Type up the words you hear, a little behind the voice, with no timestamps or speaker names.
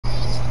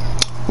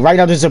right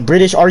now there's a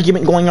British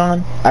argument going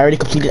on. I already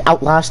completed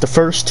Outlast the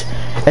first.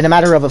 In a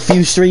matter of a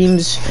few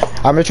streams,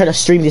 I'm gonna try to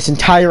stream this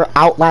entire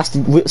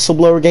Outlast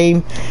whistleblower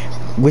game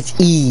with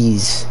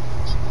ease.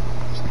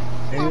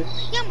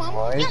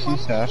 Why is he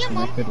sassing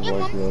naked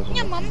white girls in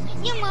the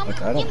community?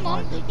 Like, I don't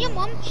mind it.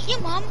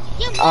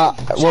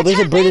 Well, there's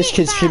a British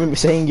kid streaming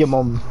saying your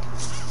mom.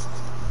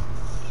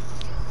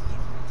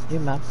 Your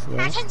mom.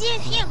 Yeah.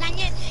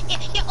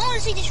 You're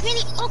honestly just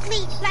really ugly,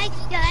 like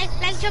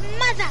your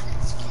mother.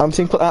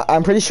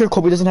 I'm pretty sure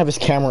Kobe doesn't have his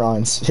camera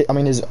on. I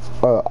mean,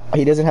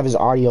 he doesn't have his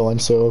audio on,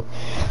 so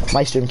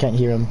my stream can't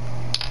hear him.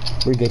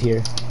 We're good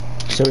here.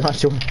 So we're not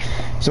sure.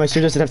 So my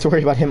stream doesn't have to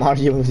worry about him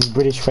arguing with his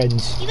British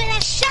friends. You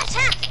better shut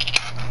up.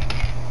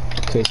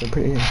 Okay, so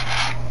pretty.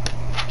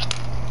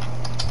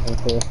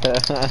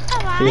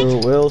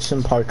 Alright.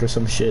 Wilson Park or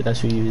some shit.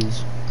 That's who he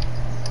is.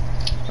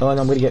 Oh, and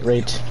I'm gonna get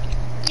raped.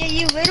 Yeah,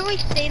 they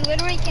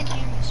literally can't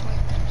hear me. Swear.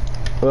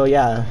 Well,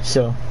 yeah.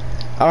 So,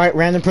 all right,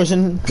 random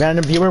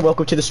viewer,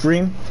 welcome to the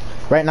stream.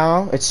 Right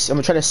now, I'm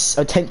gonna try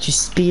to attempt to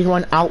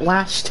speedrun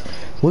Outlast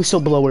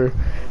Whistleblower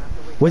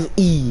with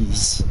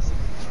ease.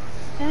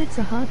 That's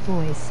a hot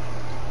voice.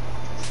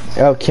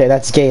 Okay,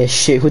 that's gay as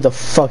shit. Who the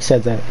fuck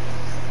said that?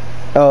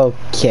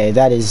 Okay,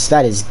 that is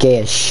gay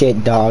as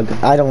shit, dog.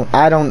 I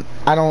don't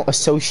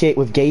associate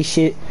with gay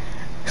shit.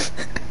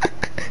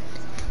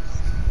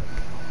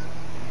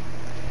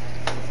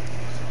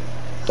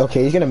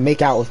 Okay, he's gonna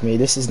make out with me.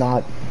 This is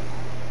not.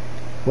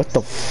 What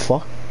the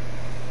fuck?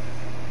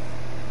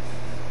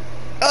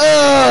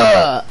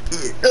 Oh,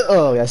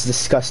 that's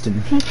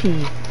disgusting.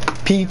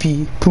 Pee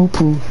pee, poo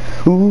poo,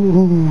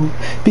 ooh,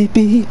 pee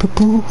pee,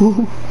 poo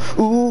poo,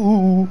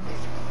 ooh.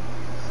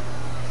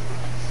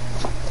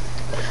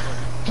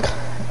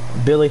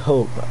 Billy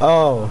Hope.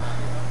 Oh,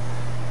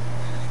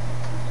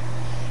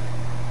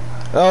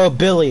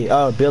 Billy.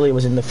 Oh, Billy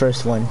was in the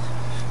first one.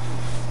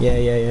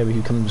 Yeah. He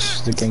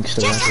becomes the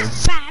gangster rapper.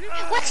 Bam!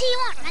 What do you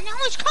want? I know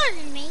who's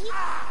calling me.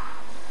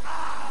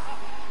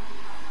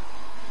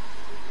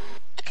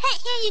 I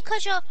can't hear you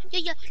because you're.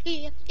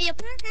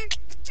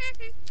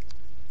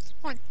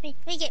 Come on, let me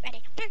get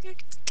ready.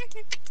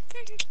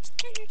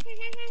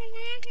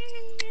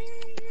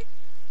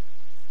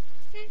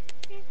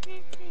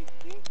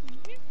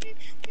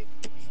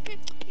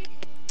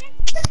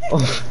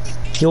 Oh,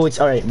 yo, it's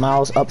alright.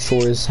 Miles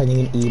Upshore is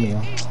sending an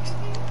email.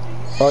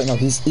 Oh no,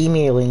 he's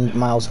emailing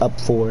Miles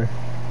Up4.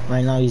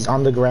 Right now he's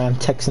on the gram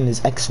texting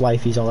his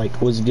ex-wife. He's all like,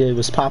 "What's good?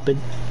 What's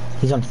poppin'?"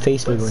 He's on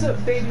Facebook What's right up,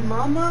 now. baby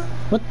mama?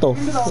 What the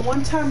Remember that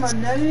one time I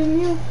nutted in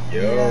you?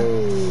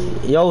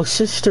 Yo. Yo,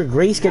 Sister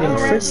Grace getting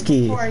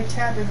frisky. Before I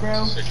tap it,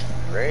 bro.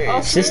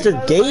 Great. Sister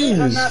Gaze.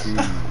 I'm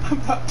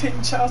not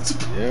paying child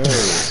support. Yo,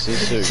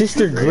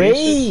 Sister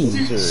Grace.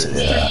 Sister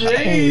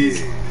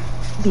Grace.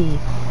 B.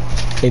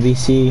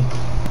 ABC.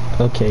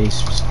 Okay,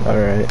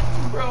 alright.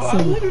 Bro,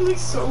 I'm literally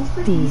so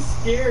freaking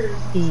scared.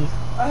 E.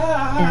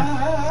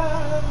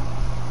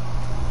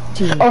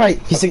 G. Alright,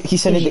 he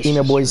sent in the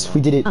email, boys.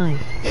 We did it.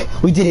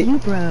 We did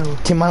it. Bro.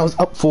 10 miles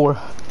up 4.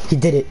 He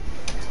did it.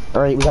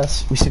 Alright,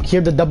 we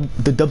secured the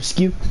dub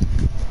skew.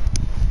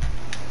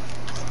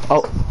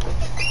 Oh.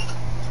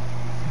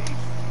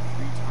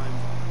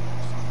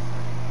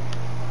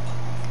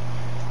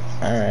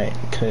 Alright,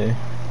 okay.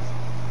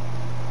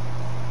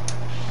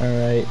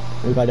 Alright,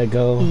 we gotta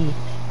go. E.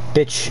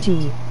 Bitch.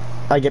 G.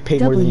 I get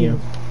paid more than you.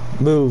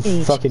 Move,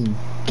 fucking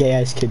gay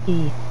ass kid.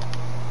 E.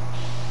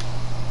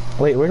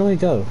 Wait, where do I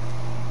go?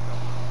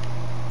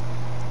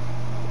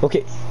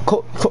 Okay,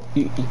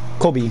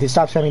 Kobe, you can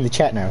stop spamming the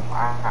chat now.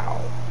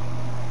 Wow.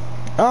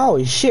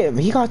 Oh shit,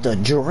 he got the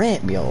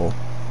drip, yo.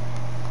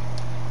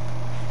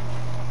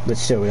 But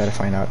still, we gotta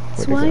find out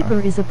where to go.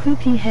 Swiper is a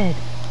poopy head.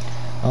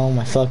 Oh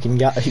my fucking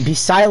god, be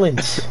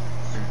silent!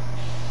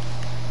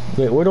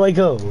 Wait, where do I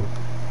go?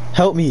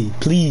 Help me,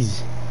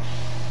 please.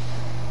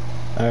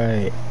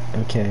 Alright,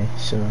 okay,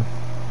 so.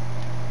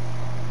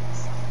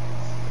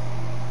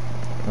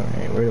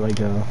 Alright, where do I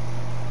go?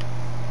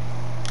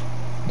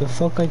 The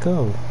fuck I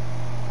go?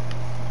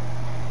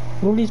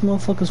 What do these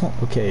motherfuckers want?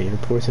 Okay,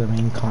 report to the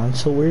main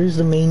console. Where's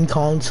the main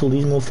console?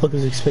 These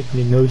motherfuckers expect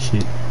me to know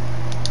shit.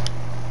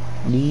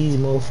 These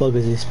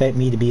motherfuckers expect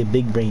me to be a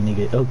big brain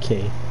nigga.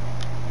 Okay.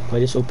 I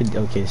just opened.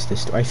 Okay, it's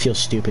this door. I feel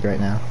stupid right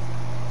now.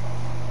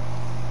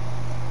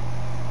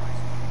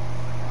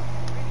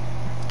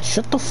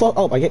 Shut the fuck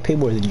up. I get paid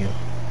more than you.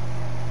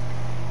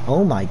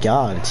 Oh my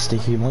god, it's the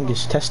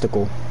humongous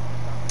testicle.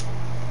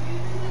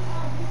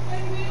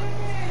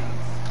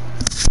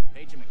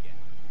 Page him again.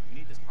 We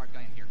need this part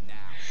guy in here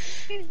now.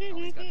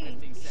 Only got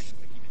 15 seconds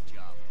to keep his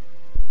job.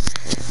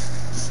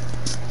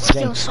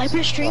 Yo,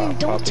 Swiper stream,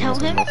 don't tell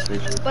him,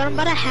 but I'm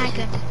about to hack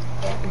him.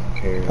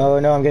 Oh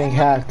no, I'm getting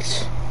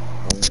hacked.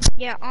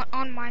 Yeah,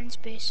 on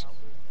Mindspace.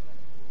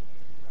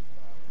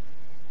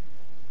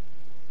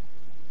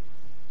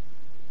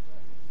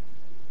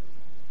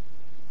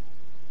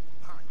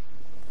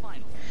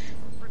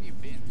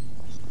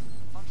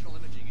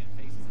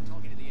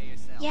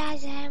 Yeah,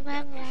 30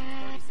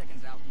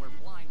 seconds out, we're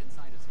blind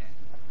inside his head.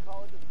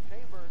 Call into the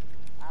chamber,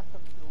 ask them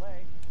to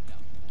delay. No, I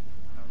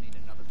don't need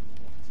another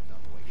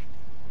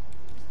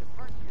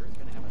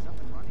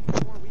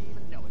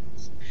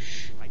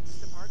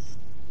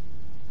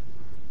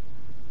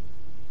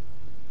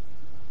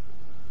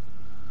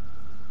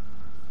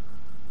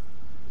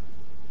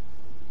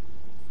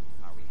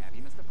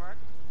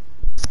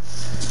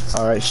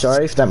Alright,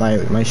 sorry if that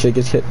my shit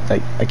gets hit.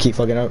 Like, I keep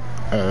fucking up.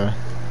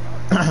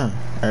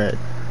 Alright.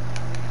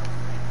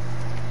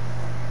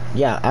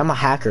 Yeah, I'm a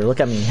hacker. Look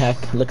at me,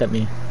 hack. Look at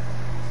me.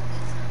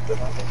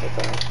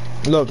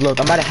 Look,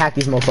 I'm about to hack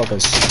these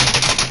motherfuckers.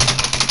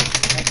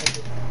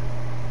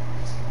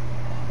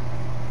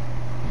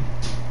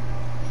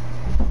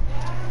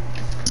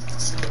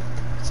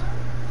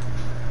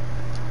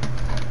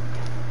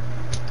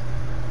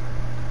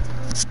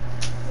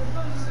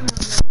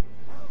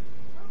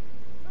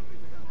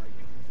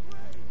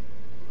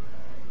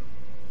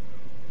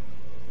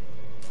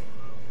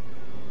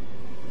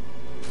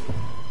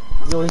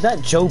 Yo, is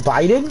that Joe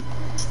Biden?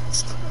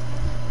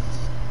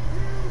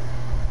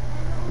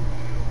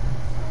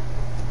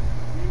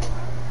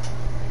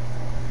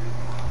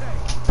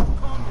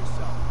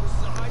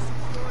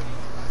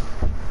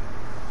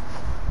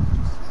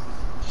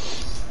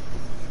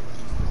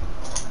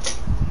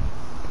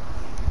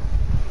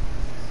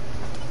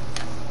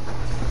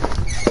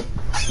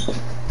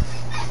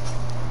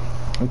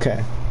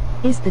 Okay.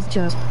 Is the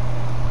Joe?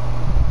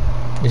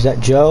 Is that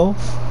Joe?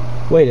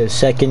 Wait a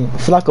second.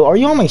 Flacco, are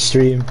you on my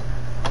stream?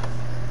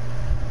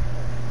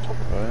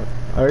 What?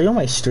 Are you on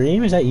my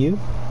stream? Is that you?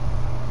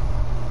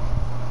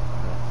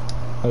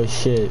 Oh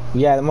shit.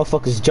 Yeah, the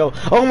motherfucker's Joe.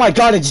 Oh my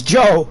god, it's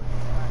Joe!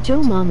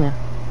 Joe Mama.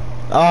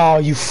 Oh,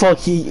 you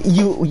fuck,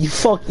 you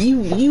fuck,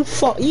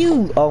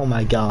 you. Oh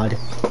my god.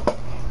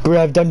 Bro,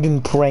 I've done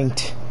been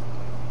pranked.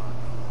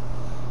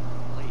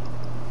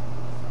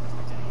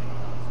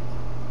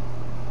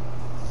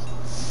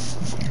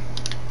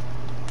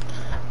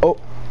 Oh,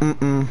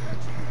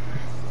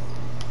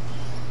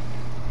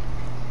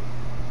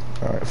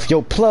 Alright,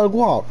 yo, plug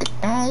walk.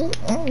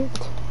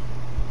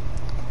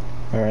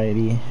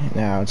 Alrighty,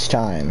 now it's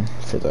time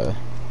for the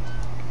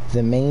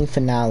main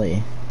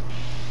finale.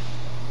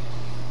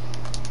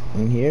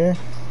 In here?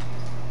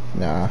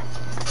 Nah.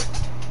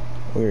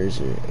 Where is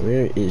it?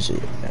 Where is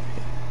it?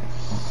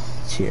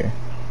 It's here.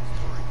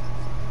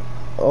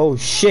 Oh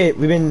shit,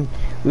 we've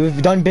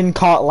been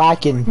caught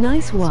lacking.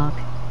 Nice walk.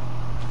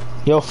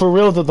 Yo, for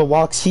real, the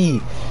walk's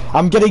heat.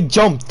 I'm getting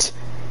jumped.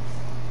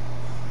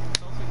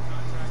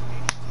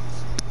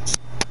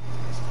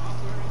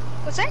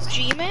 Was that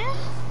G-Man?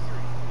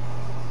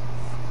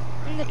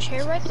 In the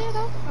chair right there,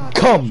 though? Oh,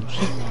 Come!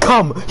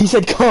 Come! He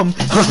said come!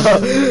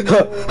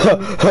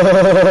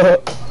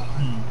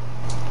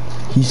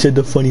 He said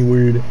the funny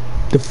word.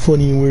 The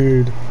funny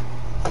word.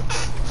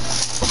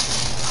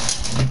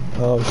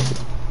 Oh shit.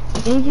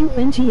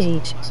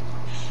 AUNGH.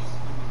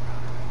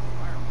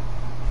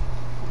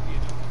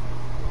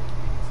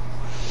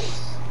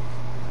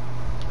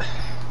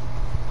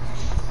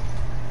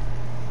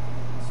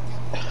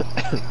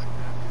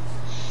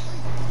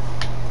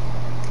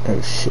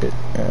 Oh shit.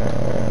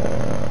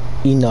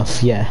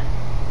 Enough, yeah.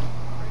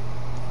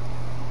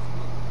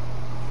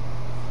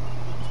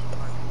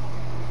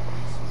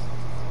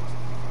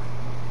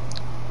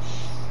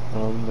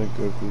 I'm gonna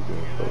go Google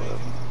it.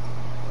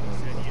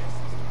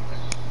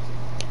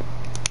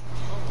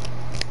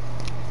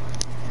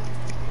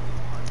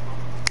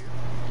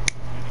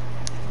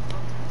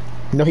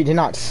 No, he did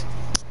not.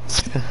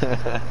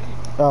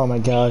 Oh my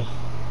god.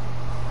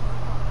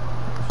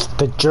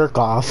 The jerk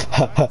off.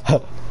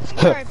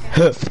 Alright,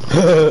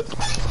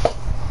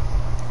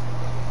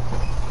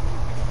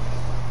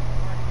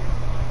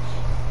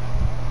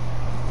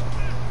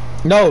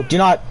 No, do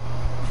not.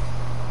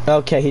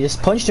 Okay, he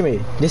just punched me.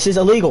 This is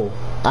illegal.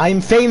 I'm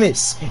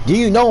famous. Do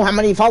you know how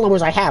many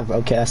followers I have?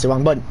 Okay, that's the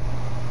wrong button.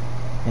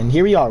 And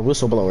here we are,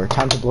 whistleblower.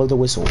 Time to blow the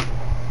whistle.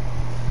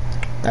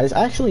 That is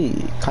actually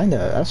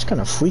that's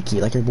kinda freaky.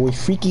 Like your boy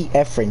Freaky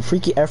Efren.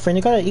 Freaky Efren,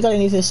 you got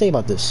anything to say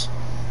about this?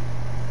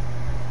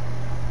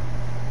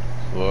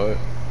 What?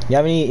 You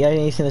have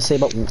anything to say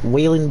about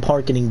Wayland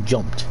Park getting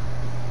jumped?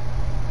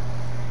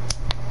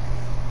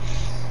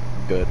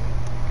 Good.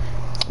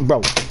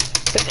 Bro.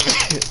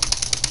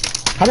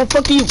 How the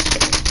fuck do you...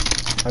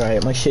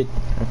 Alright, my shit...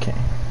 Okay.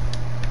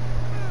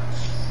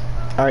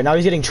 Alright, now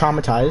he's getting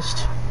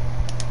traumatized.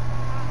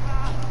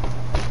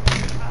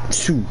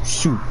 Shoo.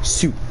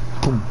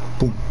 Boom,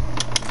 boom.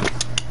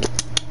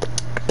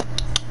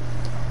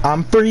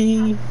 I'm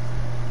free.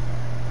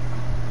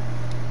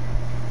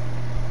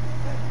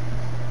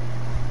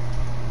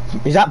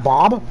 Is that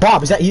Bob?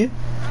 Bob, is that you?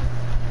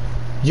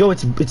 Yo,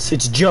 it's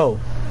Joe.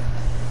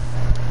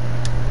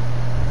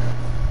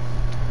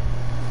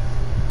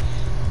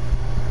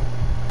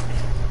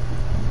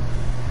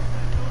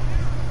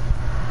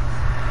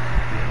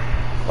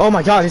 Oh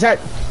my god,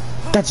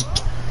 that's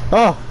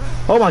oh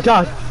my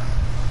god.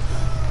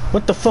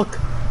 What the fuck?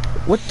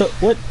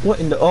 What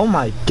in the, oh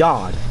my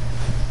god.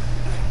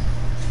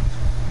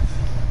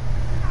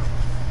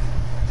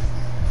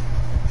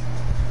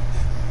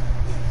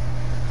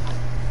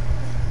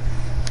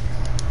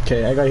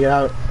 Okay, I gotta get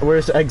out.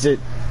 Where's the exit?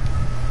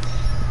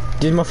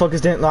 These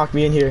motherfuckers didn't lock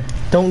me in here.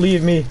 Don't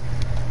leave me.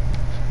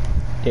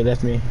 They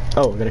left me.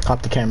 Oh, I gotta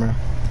cop the camera.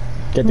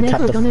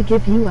 Never gonna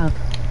give you up.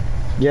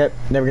 Yep,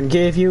 never gonna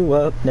give you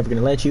up, never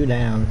gonna let you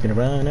down, gonna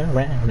run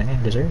around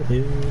and desert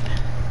you.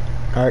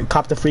 Alright,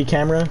 cop the free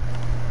camera.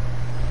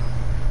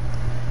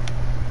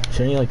 Is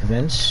there any like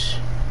vents?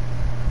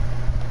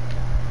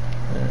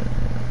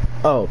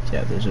 Oh,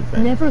 yeah, there's a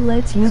vent. Never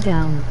lets you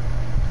down.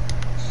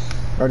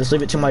 Or just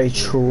leave it to my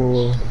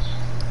troll.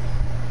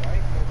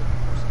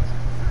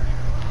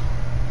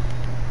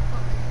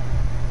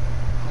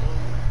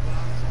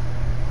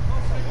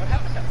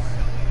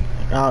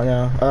 Oh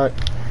no.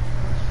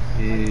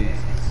 We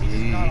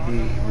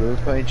were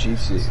playing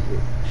GC.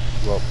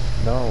 Well,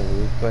 no,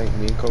 we were playing.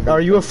 Me and Kobe.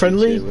 Are you a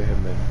friendly? With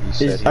him and he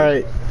said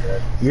Alright.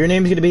 Your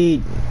name's gonna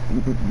be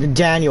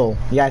Daniel.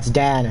 Yeah, it's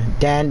Dan.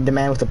 Dan, the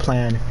man with the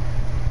plan. Do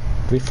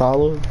we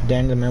follow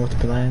Dan, the man with the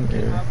plan?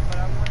 Or...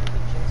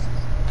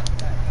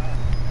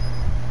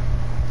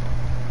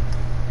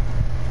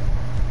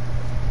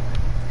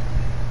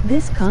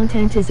 This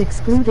content is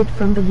excluded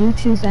from the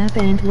YouTube app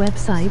and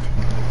website.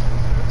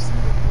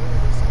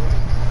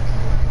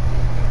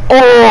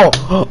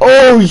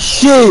 Oh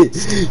shit!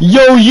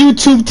 Yo,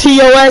 YouTube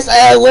TOS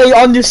LA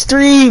on the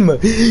stream!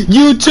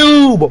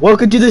 YouTube!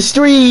 Welcome to the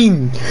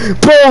stream!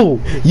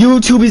 Bro!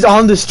 YouTube is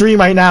on the stream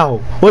right now!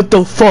 What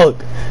the fuck?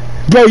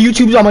 Bro,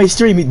 YouTube's on my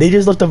stream. They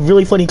just left a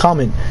really funny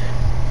comment.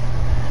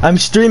 I'm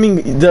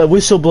streaming the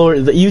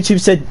whistleblower. The YouTube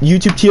said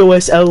YouTube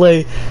TOS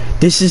LA.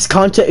 This is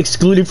content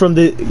excluded from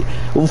the.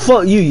 Well,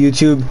 fuck you,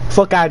 YouTube.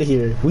 Fuck out of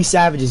here. We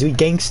savages. We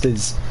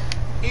gangsters.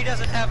 He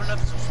doesn't have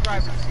enough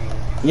subscribers.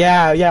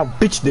 Yeah,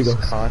 bitch nigga.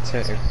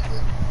 Content.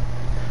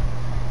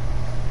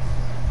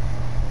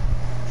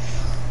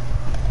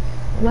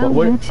 Well,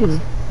 What? YouTube.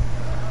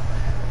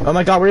 Oh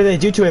my god, what did they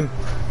do to him?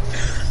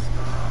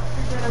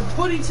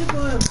 Buddy took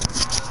him.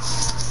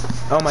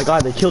 Oh my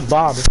god, they killed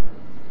Bob.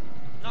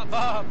 Not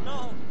Bob,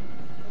 no.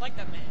 I like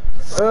that man.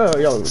 Oh,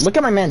 yo, look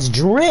at my man's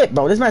drip,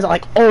 bro. This man's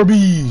like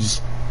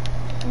Arby's.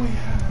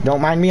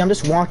 Don't mind me, I'm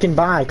just walking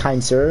by,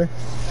 kind sir.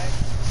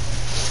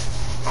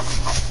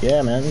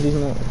 Yeah, man. These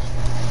are...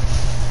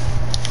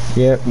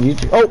 Yeah,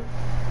 YouTube. Oh!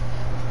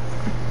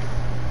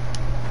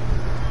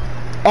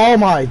 Oh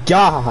my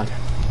god!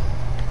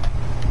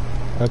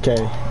 Okay.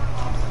 Hey,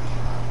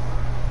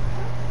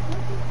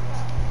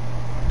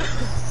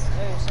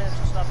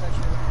 Sancho, stop that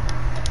shit.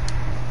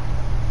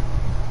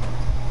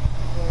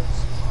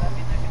 That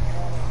mean they can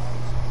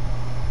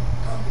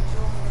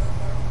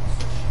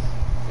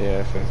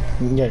Yeah, if it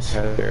Yes.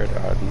 had aired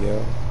audio.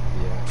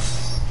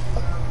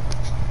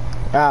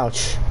 Yeah.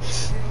 Ouch.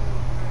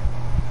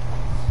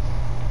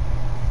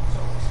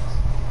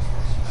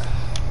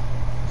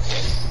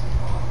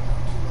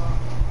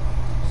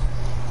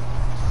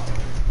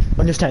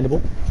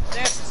 Understandable.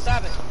 Sancho,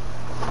 stop it.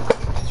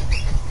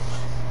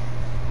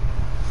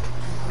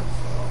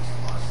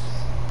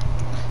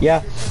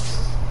 Yeah.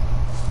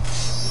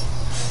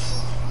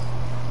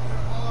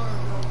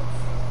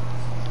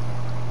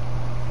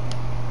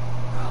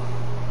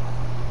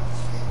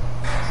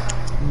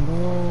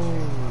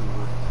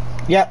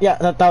 Yeah,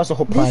 that was the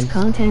whole plan. This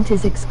content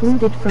is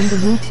excluded from the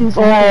YouTube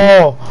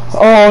app.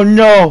 Oh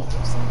no.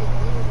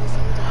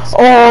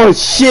 Oh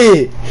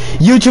shit!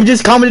 YouTube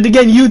just commented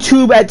again.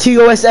 YouTube at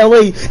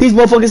TOSLA. These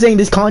motherfuckers saying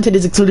this content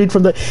is excluded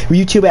from the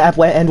YouTube app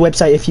and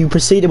website. If you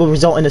proceed, it will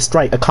result in a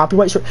strike, a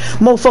copyright strike.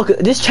 Motherfucker,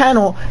 this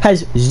channel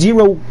has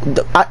zero.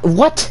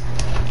 What?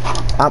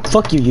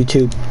 Fuck you,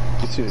 YouTube.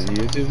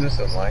 YouTube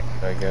doesn't like,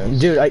 I guess.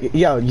 Dude,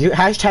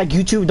 hashtag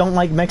YouTube don't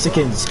like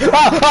Mexicans.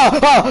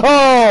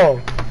 Oh!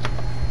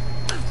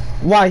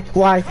 Why?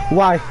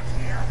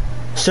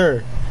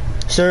 Sir,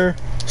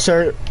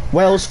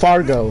 Wells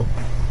Fargo.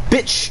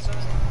 Bitch!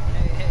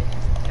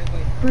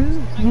 Bro,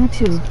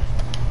 YouTube.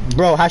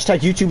 Bro, hashtag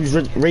YouTube is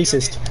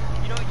racist.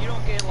 You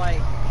don't get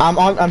like.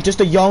 I'm just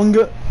a young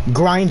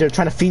grinder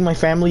trying to feed my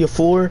family of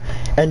 4,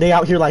 and they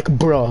out here like,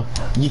 bruh,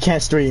 you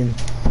can't stream.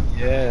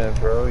 Yeah,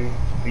 bro.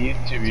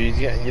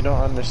 YouTube, you don't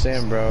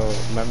understand, bro.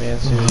 My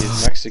man's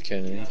he's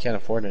Mexican and he can't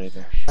afford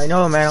anything. I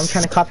know, man. I'm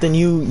trying to cop the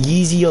new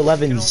Yeezy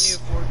 11s.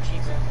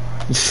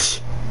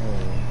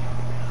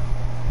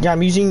 Yeah,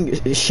 I'm using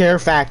Share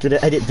Factor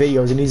to edit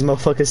videos, and these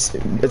motherfuckers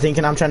are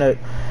thinking I'm trying to.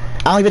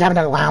 I don't even have an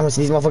allowance,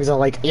 and these motherfuckers are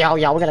like, yo,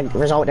 we're gonna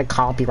result in a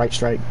copyright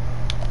strike.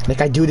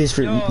 Like, I do this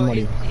for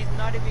money. He's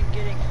not even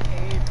getting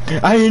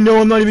paid. I know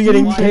I'm not even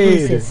getting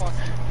paid. Racist.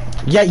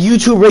 Yeah,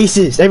 YouTube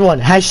racist.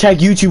 Everyone, hashtag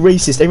YouTube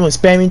racist. Everyone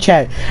spam in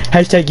chat.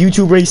 Hashtag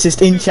YouTube racist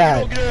in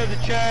chat.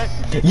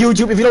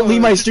 YouTube, if you don't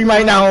leave my stream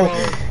right now,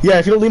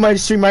 if you don't leave my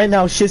stream right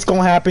now, shit's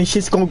gonna happen.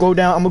 Shit's gonna go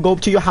down. I'm gonna go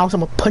up to your house. I'm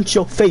gonna punch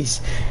your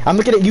face. I'm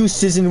looking at you,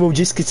 Susan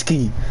Wojcicki.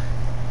 Susan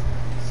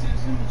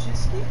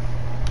Wojcicki?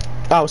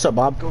 Oh, what's up,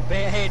 Bob?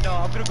 Hey, no,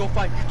 I'm gonna go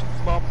find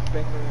YouTube's mom and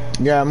bang her ass.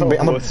 Yeah,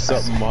 What's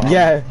up, mom?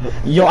 Yeah,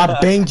 yo, I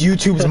banged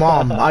YouTube's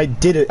mom. I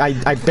did it.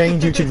 I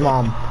banged YouTube's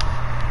mom.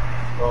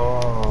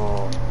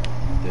 Oh,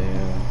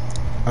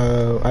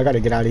 damn. I gotta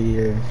get out of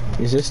here.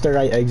 Is this the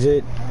right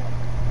exit?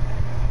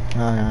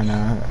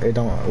 No, it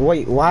don't.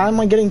 Wait, why am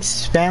I getting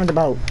spammed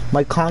about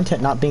my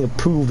content not being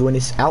approved when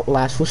it's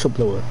Outlast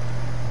whistleblower?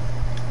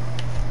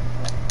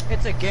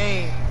 It's a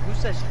game. Who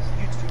says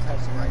YouTube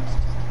has the rights?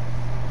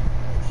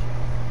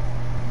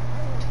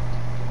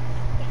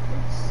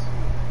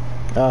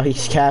 Oh,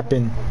 he's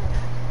capping.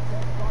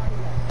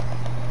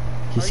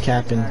 He's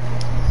capping.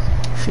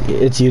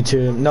 It's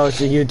YouTube. No,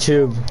 it's a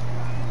YouTube.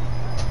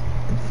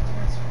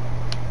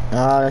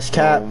 Ah, that's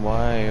cap. Oh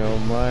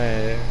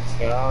my.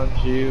 Found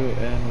you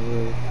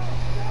and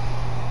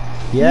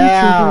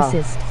Yeah. YouTube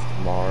racist.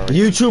 Mark.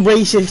 YouTube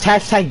racist.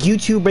 Hashtag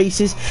YouTube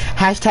racist.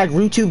 Hashtag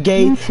YouTube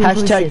gay. YouTube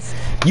Hashtag racist.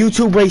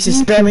 YouTube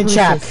racist. Spam in YouTube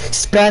chat.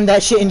 racist. Spam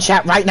that shit in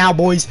chat right now,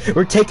 boys.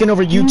 We're taking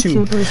over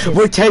YouTube. YouTube racist.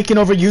 We're taking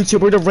over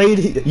YouTube. We're the raid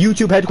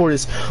YouTube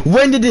headquarters.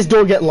 When did this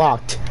door get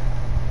locked?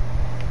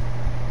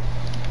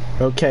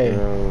 Okay.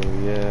 Bro,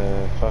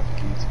 yeah, fuck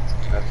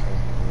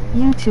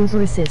you. YouTube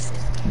racist.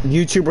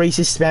 YouTube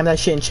racist. Spam that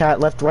shit in chat.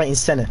 Left, right, and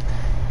center.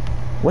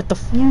 What the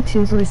f-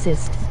 YouTube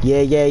racist.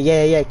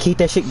 Yeah. Keep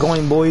that shit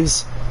going,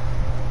 boys.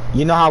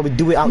 You know how we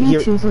do it out here.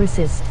 YouTube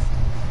racist.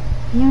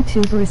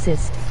 YouTube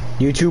racist.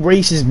 YouTube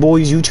racist,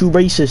 boys. YouTube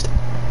racist.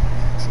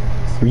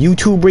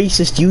 YouTube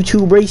racist.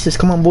 YouTube racist.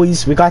 Come on,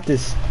 boys. We got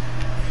this.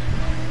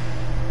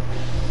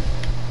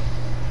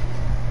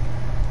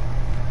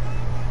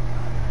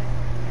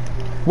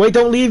 Wait,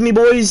 don't leave me,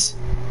 boys.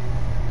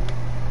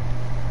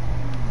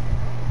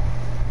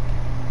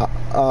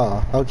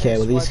 Okay.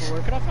 Well, these.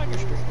 Where can I find your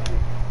stream?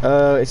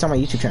 It's on my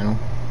YouTube channel.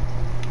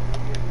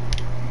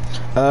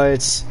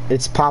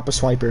 It's Papa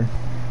Swiper.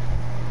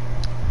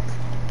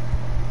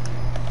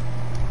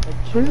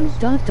 Brew ...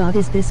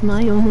 Is this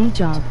my only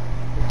job?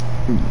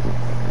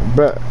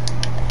 But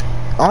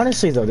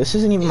honestly, though, this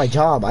isn't even my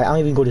job. I don't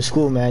even go to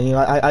school, man. You know,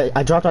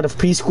 I dropped out of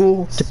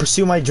preschool to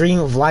pursue my dream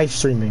of live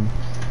streaming.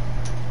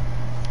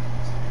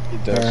 He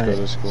does Alright. go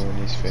to school and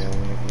he's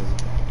failing.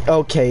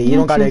 Okay, you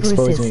don't gotta YouTube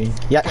expose racist. me.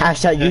 Yeah,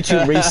 hashtag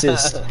YouTube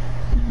racist.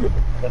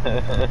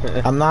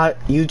 I'm not.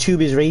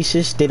 YouTube is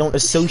racist. They don't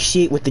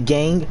associate with the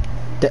gang,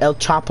 the El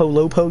Chapo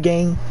Lopo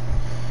gang.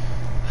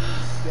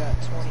 Got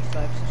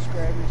 25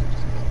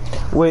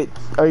 subscribers. Wait,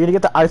 are you gonna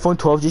get the iPhone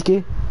 12,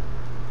 GK?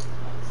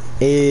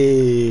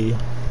 Hey.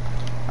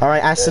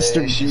 Alright, ask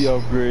sister. Hey, she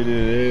upgraded.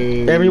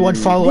 Hey. Everyone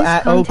follow This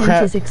at. Oh content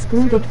crap. is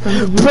excluded from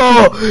the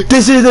Bro,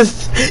 this is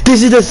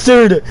the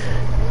third.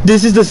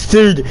 This is the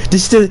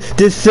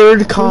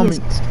third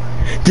comment.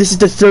 This is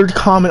the third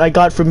comment I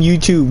got from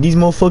YouTube. These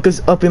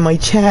motherfuckers up in my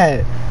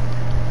chat.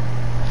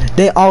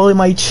 They all in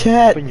my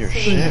chat. Open your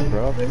shit,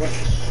 bro.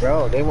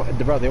 They want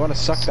to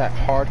suck that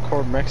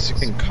hardcore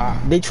Mexican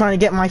cock. They trying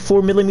to get my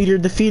 4mm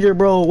defeater,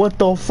 bro. What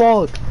the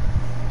fuck?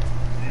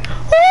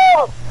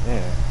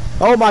 Yeah.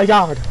 Oh my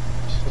god.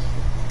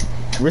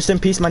 Rest in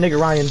peace, my nigga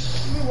Ryan.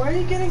 Wait, why are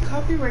you getting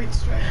copyright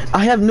strike?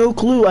 I have no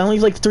clue. I only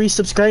have like 3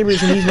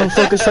 subscribers, and these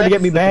motherfuckers trying to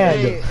get me Hey,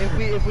 banned.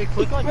 if we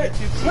click on Wait,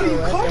 YouTube what are you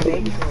TOS,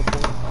 copying? we can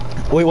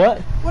report. Wait, what?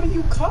 What are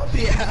you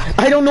copying?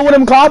 I don't know what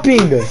I'm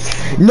copying.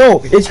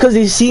 No, it's because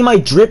they see my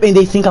drip and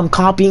they think I'm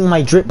copying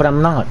my drip, but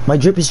I'm not. My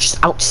drip is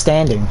just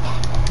outstanding.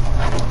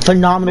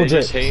 Phenomenal They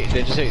drip.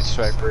 just hate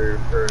Striper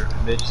for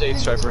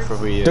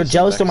who he is. They're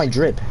jealous of my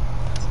drip.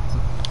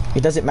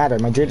 It doesn't matter.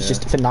 My drip is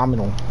just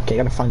phenomenal. Okay, I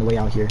gotta find a way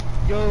out here.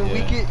 Yo, Yeah.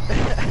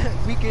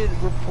 we could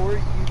report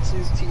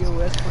YouTube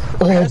TOS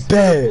for Oh, harassment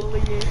bet. or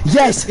bullying.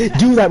 Yes,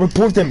 do that.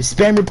 Report them.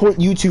 Spam report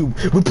YouTube.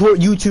 Report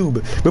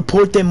YouTube.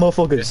 Report them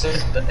motherfuckers.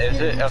 Is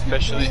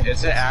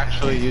it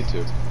actually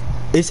YouTube?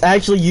 It's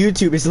actually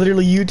YouTube. It's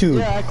literally YouTube.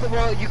 Yeah,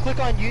 well, you click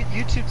on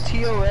YouTube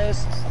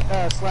TOS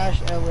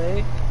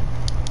 /LA.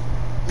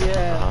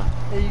 Yeah,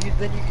 and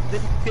then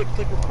you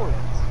click report.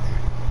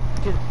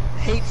 You can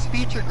hate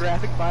speech or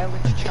graphic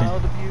violence,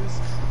 child abuse,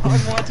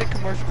 unwanted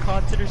commercial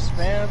content or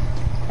spam,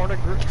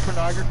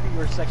 pornography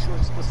or sexual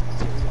explicit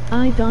material.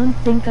 I don't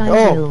think I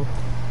Oh. will.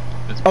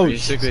 It's Oh,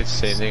 basically the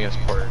same thing as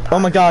porn. Oh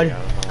my god.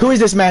 Who is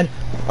this man?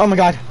 Oh my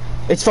god.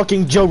 It's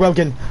fucking Joe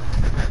Rogan.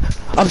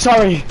 I'm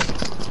sorry.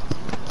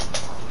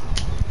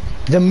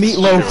 The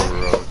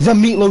meatloaf. The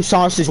meatloaf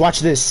sausage. Watch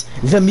this.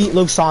 The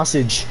meatloaf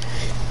sausage.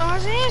 I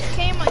was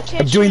AFK in my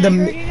kitchen. doing the I m-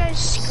 heard you guys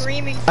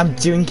screaming. I'm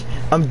doing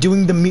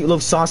the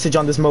meatloaf sausage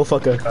on this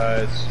motherfucker.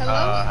 Because,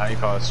 how you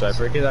call it,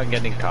 Striper? Because I'm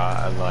getting caught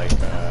on, like,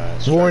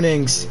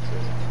 Warnings.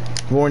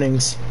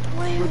 Warnings.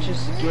 Which is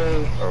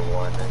gay. Or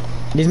warning.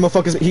 These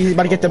motherfuckers, he's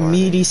about to get the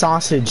meaty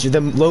sausage, the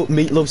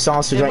meatloaf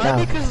sausage It right might now.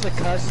 be because of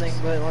the cussing,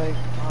 but like,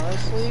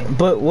 honestly.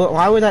 But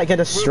why would that get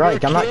a we're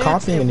strike? I'm not kids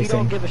copying and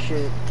anything. We don't give a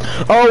shit.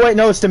 Oh wait,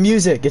 no, it's the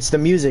music. It's the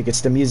music.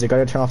 It's the music. I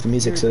gotta turn off the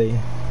music so they...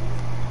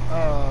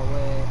 Oh,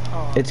 wait.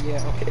 Oh, It's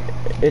yeah, okay.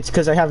 It's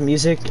because I have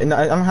music, and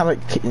I don't have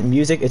like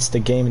music. It's the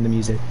game and the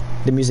music.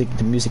 The music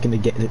in the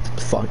game.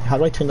 Fuck. How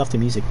do I turn off the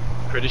music?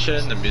 Pretty sure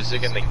in the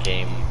music in the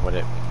game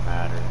wouldn't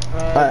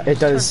matter. It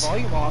Just does. Turn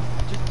volume off.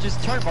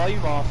 Just turn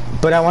volume off.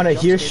 But I want to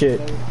hear shit.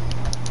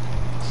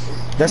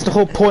 That's the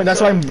whole point.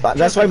 That's why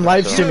I'm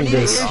live streaming You don't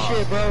need this. to hear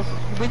shit, bro.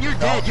 When you're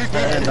dead, you're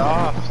dead. Turn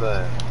off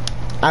then.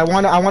 I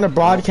wanna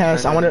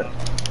broadcast. I wanna.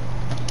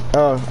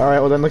 Oh, all right.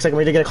 Well, then looks like I'm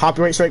ready to get a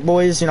copyright strike,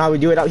 boys. You know how we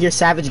do it out here.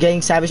 Savage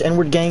gang, savage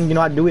N-word gang. You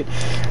know how to do it.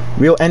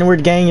 Real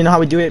N-word gang. You know how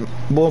we do it.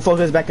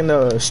 Motherfuckers back in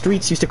the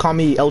streets used to call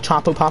me El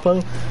Chapo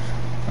Papo.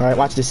 All right,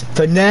 watch this.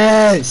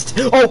 Finessed.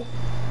 Oh.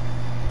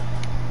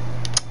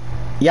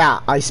 Yeah,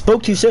 I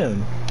spoke too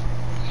soon.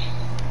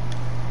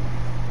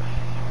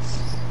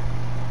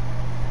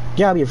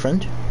 Yeah, I'll be your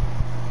friend.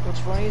 What's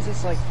funny is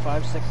it's like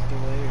 5-second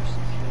delay or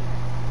some shit.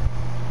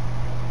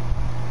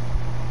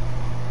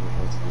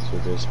 This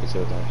video is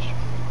special last year.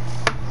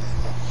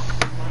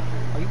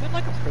 Are you in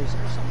like a prison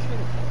or some shit?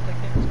 Is that what that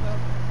camera's about?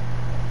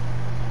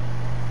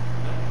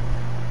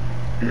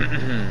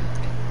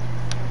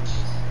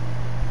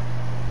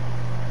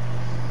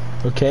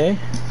 Okay.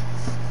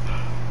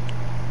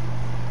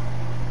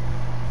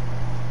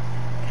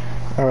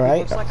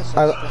 Alright. Looks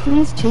like a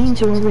Please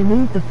change or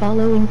remove the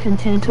following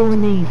content or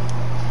name.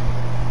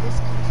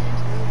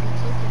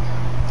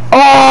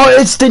 Oh,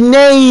 it's the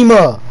name!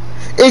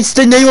 It's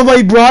the name of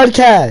my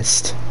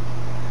broadcast!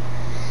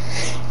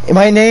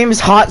 My name is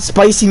Hot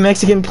Spicy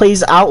Mexican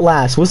Plays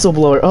Outlast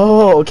Whistleblower.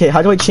 Oh, okay.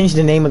 How do I change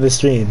the name of the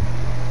stream?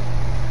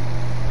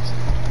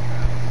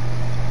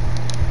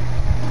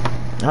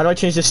 How do I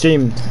change the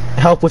stream?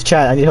 Help with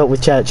chat. I need help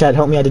with chat. Chat,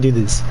 help me how to do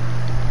this.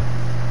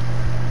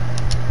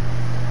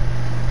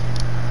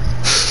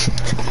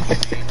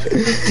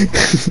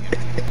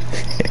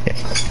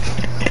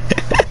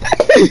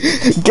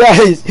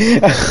 Guys,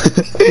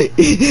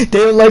 they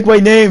don't like my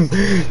name.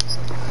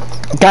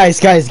 Guys,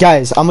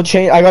 I'm gonna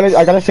change. I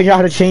gotta figure out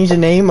how to change the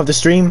name of the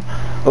stream.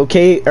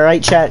 Okay, all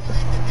right, chat.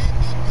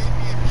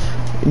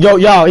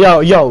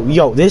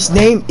 Yo. This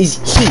name is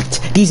heat.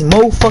 These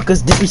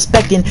motherfuckers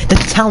disrespecting the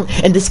talent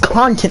and this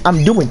content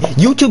I'm doing.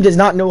 YouTube does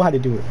not know how to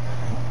do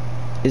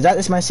it.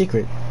 That's my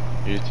secret.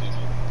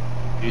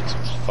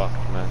 YouTube's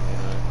fucked, man. You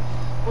know.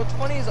 What's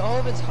funny is all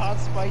of it's hot,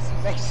 spicy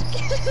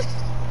Mexican.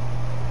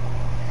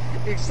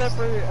 Except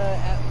for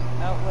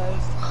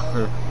Outlast.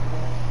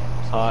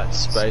 Hot,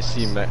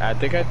 spicy. I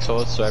think I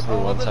told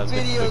Swiper one time to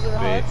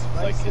clickbait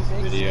like his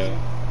video.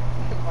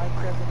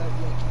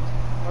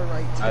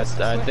 I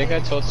think I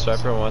told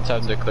Swiper one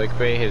time to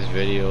clickbait his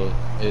video,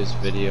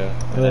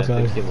 and I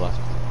think he left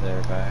it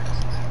there by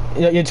accident.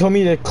 Yeah, you told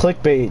me to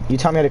clickbait. You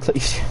taught me how to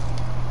click.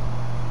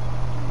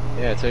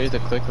 Yeah, I told you to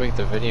clickbait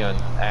the video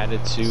and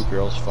added 2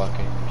 girls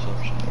fucking or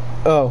some shit.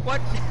 Oh.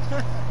 What?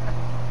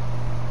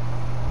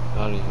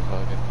 Not even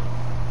fucking.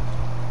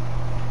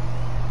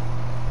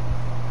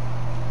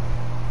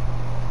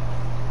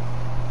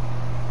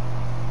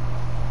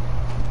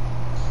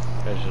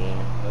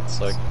 That's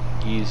like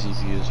easy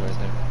views right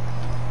there.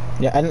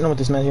 Yeah, I don't know what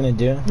this man's gonna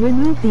do.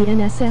 Remove the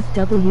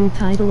NSFW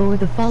title or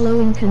the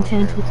following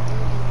content.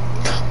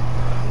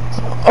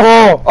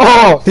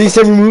 Oh! They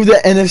said remove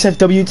the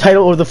NSFW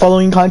title or the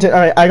following content.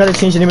 Alright, I gotta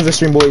change the name of the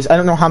stream, boys. I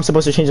don't know how I'm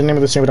supposed to change the name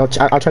of the stream, but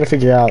I'll try to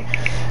figure it out.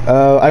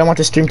 I don't want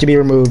the stream to be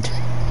removed.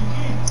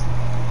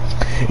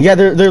 Yeah,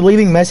 they're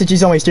leaving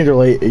messages on my stream. They're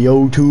like,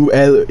 yo,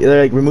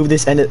 they're like, remove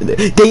this, and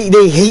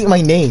they hate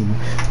my name.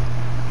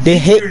 They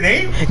hate your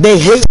name. They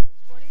hate.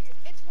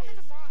 It's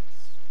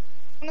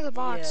one of the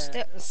bots.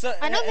 Yeah. So,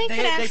 I know they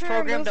could actually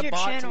programmed remove the your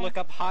bot channel. to look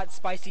up hot,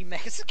 spicy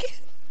Mexican.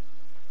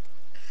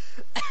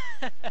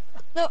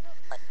 No,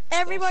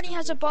 everybody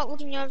has a bot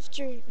looking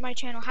after my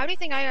channel. How do you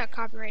think I got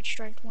copyright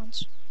striked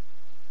once?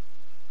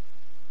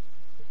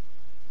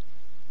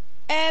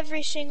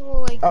 Every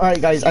single like. All right,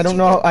 guys. I don't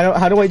know.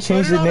 How do I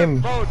change the name?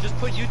 Bro, just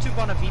put YouTube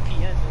on a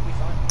VPN. It'll be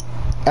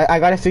fine. I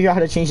gotta figure out how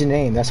to change the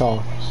name. That's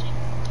all.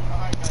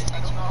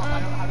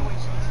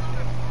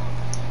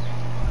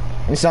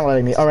 It's not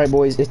letting me. Alright,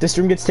 boys, if this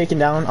stream gets taken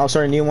down, I'll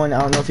start a new one. I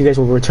don't know if you guys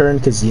will return,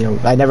 because, you know,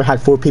 I never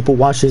had 4 people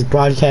watch this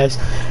broadcast,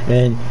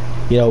 and,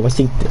 you know, I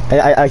think,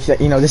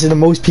 you know, this is the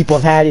most people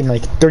I've had in,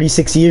 like,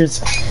 36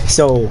 years,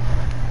 so,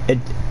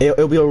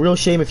 it'll be a real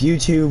shame if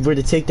YouTube were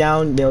to take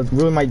down, you know,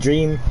 ruin my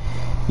dream.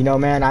 You know,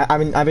 man,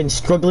 I've been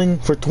struggling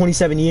for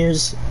 27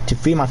 years to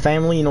feed my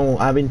family. You know,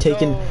 I've been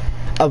taking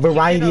a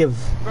variety of...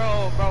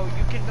 Bro,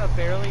 you can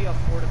barely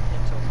afford a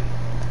Pinto.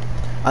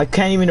 I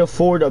can't even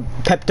afford a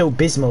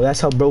Pepto-Bismol.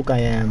 That's how broke I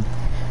am.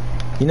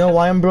 You know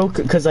why I'm broke?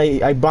 Because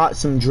I bought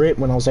some drip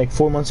when I was like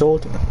 4 months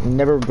old.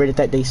 Never regretted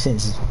that day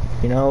since.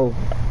 You know?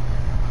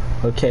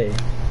 Okay.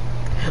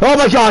 Oh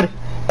my god!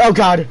 Oh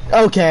god!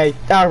 Okay.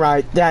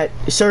 Alright. That...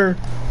 Sir.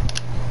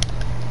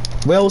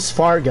 Wells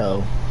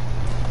Fargo.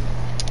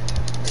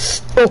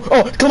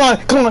 Oh! Come on!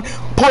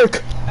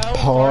 Park!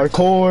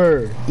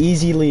 Parkour!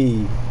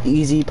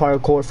 Easy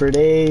parkour for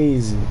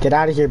days. Get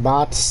out of here,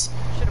 bots.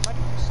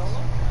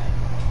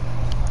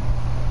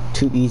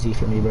 Too easy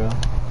for me, bro.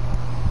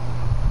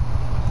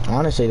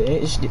 Honestly,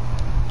 it's...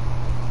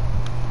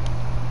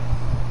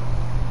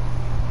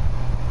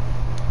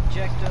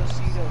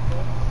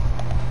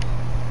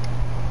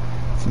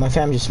 my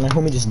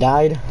homie just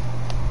died.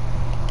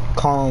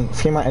 Calling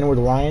free my N-word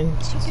Ryan.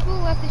 2 people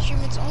left the stream.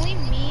 It's only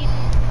me.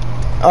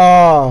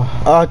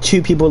 Oh,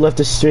 2 people left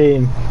the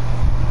stream.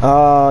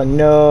 Oh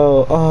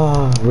no.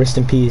 Oh, rest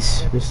in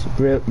peace.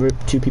 Rip.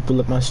 2 people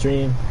left my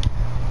stream.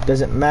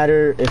 Doesn't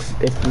matter if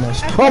my...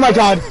 Oh my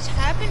god! This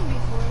happened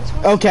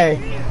before. Okay.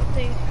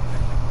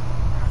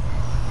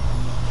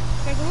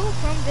 Google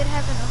Chrome did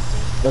have an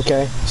update.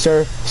 Okay,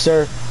 sir.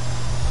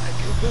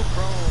 Google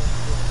Chrome.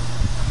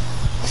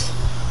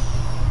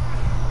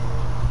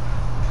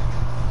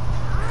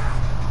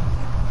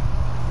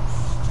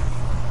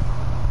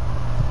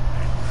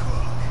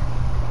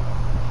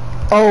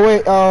 Oh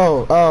wait,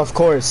 oh, of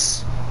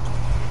course.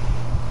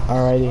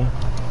 Alrighty.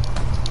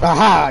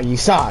 Aha! You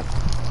saw it.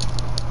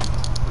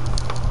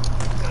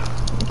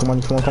 Come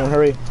on, come on, come on,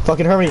 hurry.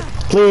 Fucking hurry.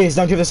 Please,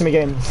 don't do this to me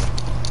again.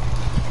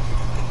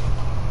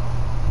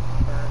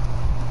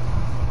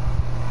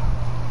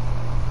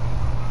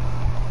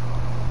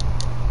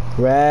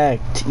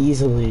 Wrecked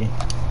easily. Really,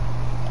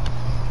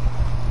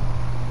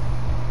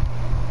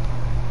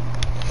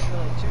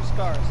 2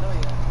 scars, hell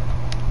yeah.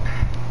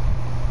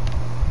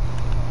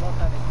 I love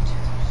having 2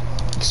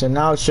 scars. So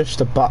now it's just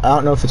the I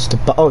don't know if it's the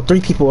oh,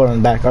 3 people are on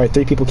the back. Alright,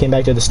 3 people came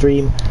back to the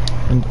stream.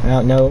 And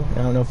I don't know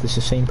if it's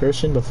the same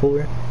person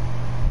before.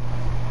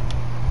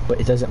 But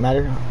it doesn't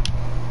matter.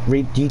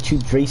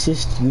 YouTube's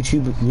racist.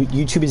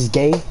 YouTube is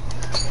gay.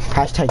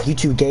 Hashtag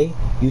YouTube gay.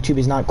 YouTube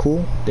is not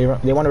cool. They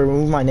want to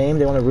remove my name.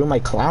 They want to ruin my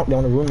clout. They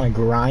want to ruin my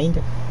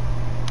grind.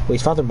 Wait,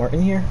 is Father Martin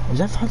here? Is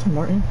that Father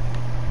Martin?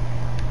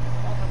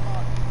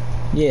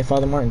 Yeah,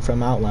 Father Martin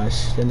from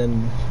Outlast. And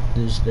then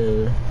there's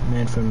the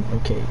man from...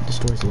 Okay, the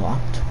store's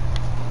locked.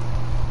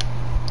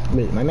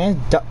 Wait, my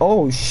man...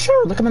 Oh,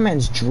 sure. Look at my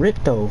man's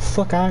drip, though.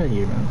 Fuck out of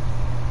here, man.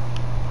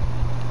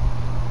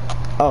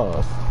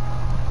 Oh.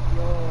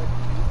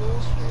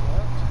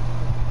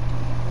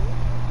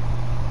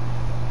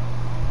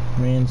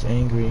 Man's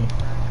angry.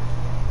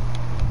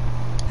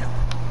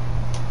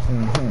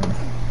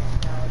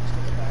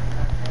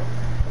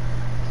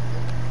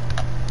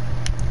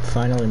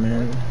 Finally,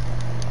 man.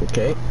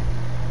 Okay.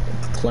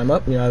 Climb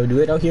up. You know how to do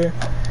it out here.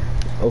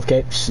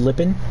 Okay.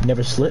 Slipping.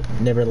 Never slip.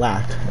 Never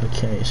lack.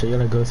 Okay. So you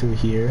gotta go through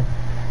here.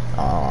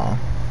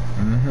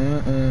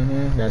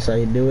 That's how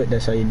you do it.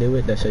 That's how you do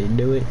it. That's how you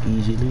do it.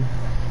 Easily.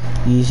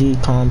 Easy,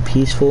 calm,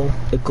 peaceful.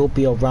 It could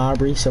be a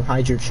robbery, so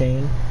hide your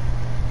chain.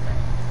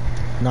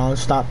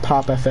 Non-stop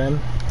pop FM.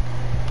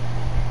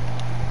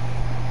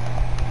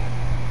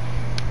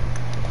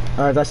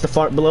 Alright, that's the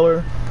fart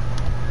blower.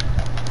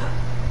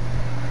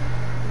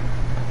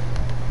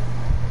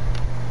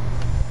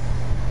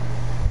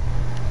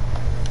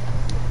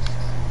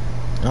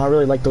 I don't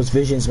really like those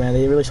visions, man.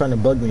 They're really trying to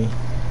bug me.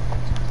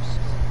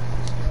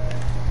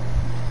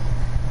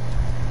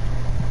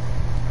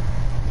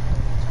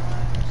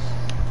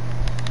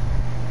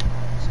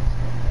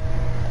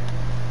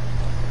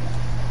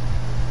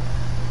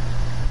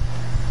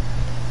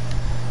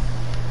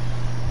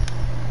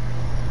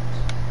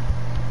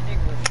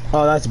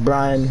 Oh, that's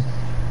Brian.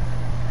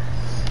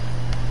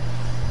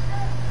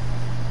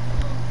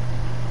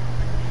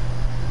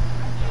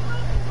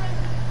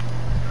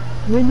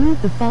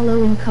 Remove the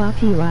following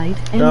copyright,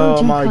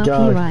 emoji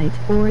copyright,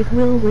 or it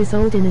will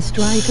result in a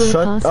strike or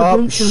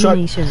possibly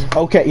termination.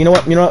 Okay, you know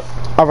what?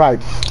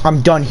 Alright,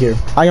 I'm done here.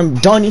 I am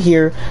done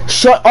here.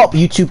 Shut up,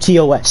 YouTube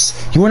TOS.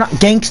 You are not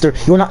gangster.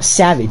 You are not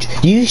savage.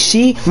 Do you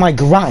see my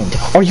grind?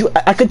 Are you?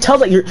 I could tell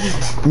that you're...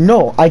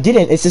 No, I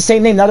didn't. It's the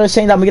same name. Now they're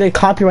saying that I'm getting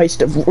copyright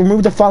stuff.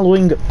 Remove the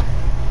following...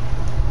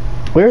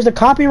 Where's the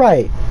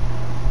copyright?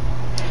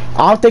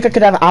 I don't think I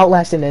could have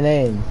Outlast in the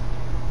name.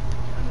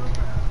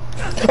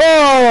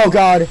 Oh,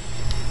 God.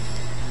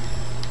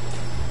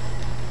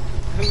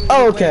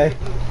 Okay.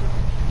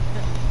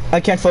 I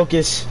can't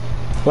focus.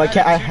 Well, I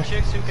can't.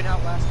 Chicks who can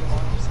outlast the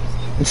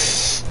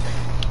longest.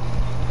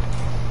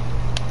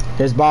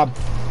 There's Bob.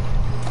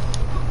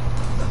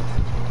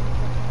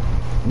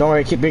 Don't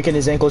worry, keep breaking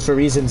his ankles for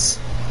reasons.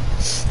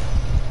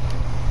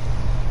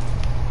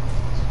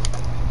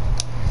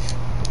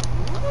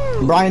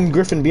 Brian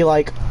Griffin be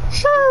like,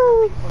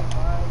 sure.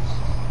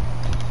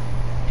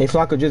 Hey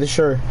Flacco, do the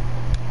sure.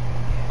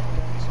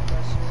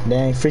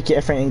 Dang, freaky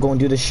F ain't gonna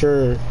do the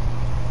sure.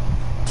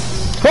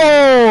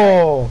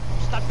 Oh!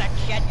 Stop that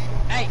shit.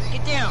 Hey,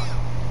 get down.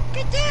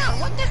 Get down.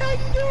 What the hell are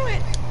you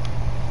doing?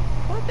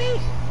 Puppy.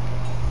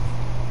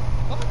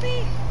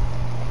 Puppy.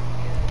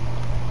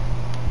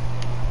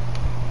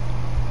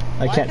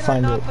 I can't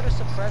find it. Put a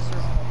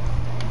suppressor on?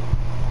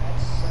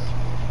 That's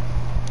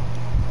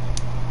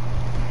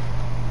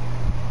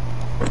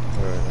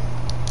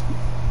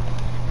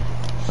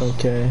such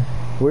Okay.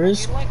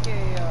 Where's... like a,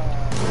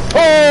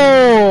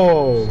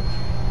 Oh!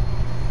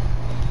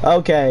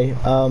 Okay,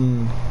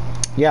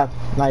 yeah,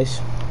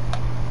 nice.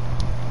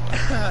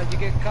 you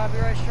get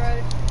copyright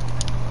strike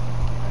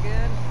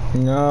again?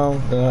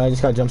 No, I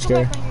just got jump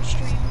scared.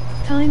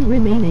 Time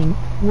remaining,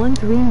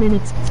 3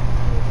 minutes.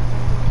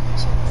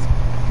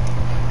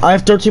 I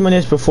have 13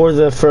 minutes before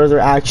the further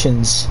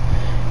actions.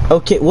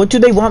 Okay, what do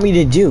they want me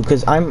to do?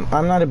 Cause I'm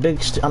not a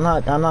big, I'm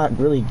not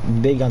really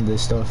big on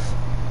this stuff.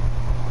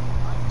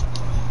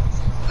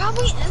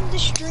 Probably end the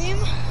stream.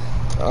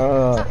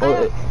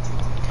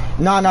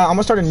 No, I'm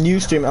gonna start a new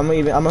stream. I'm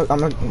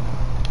gonna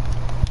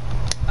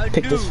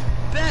pick this.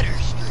 Better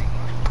stream.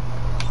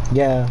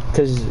 Yeah,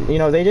 cause you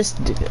know they just,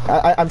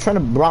 I'm trying to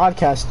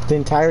broadcast the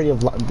entirety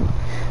of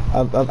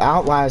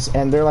Outlast,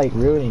 and they're like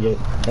ruining it.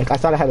 Like I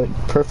thought I had a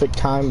perfect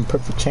time,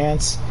 perfect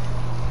chance.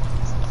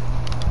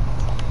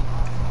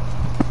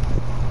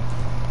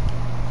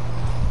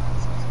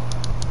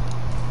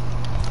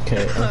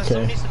 Okay, okay.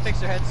 Someone needs to fix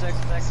their headset so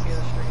I can get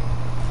a stream.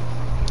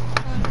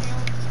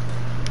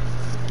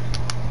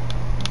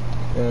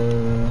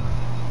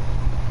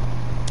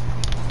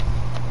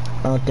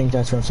 I don't think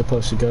that's where I'm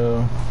supposed to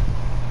go.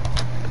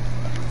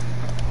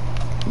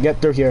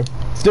 Yep, through here.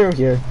 Through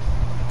here.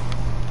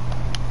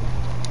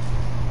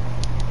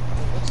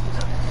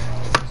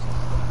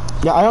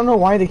 Yeah, I don't know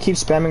why they keep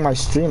spamming my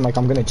stream like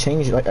I'm gonna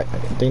change it. Like,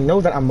 they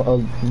know that I'm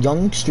a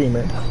young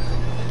streamer.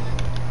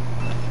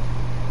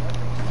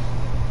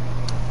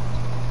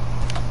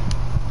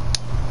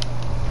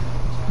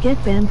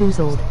 Get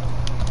bamboozled.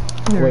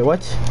 Nerd. Wait,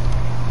 what?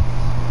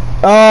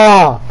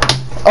 Oh!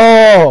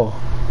 Oh!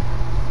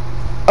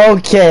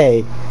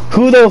 Okay.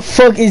 Who the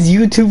fuck is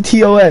YouTube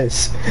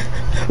TOS?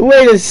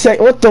 Wait a sec.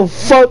 What the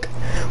fuck?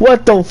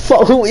 What the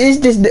fuck? Who is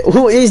this?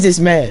 Who is this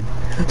man?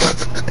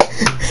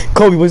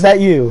 Kobe, was that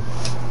you?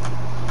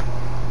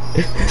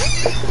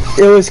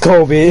 It was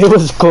Kobe. It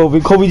was Kobe.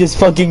 Kobe just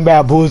fucking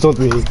bamboozled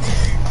me.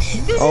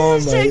 This Oh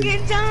is the my.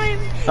 second time.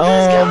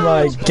 Oh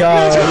my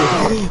god.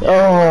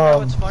 Oh.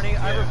 What's funny?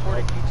 I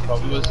reported YouTube.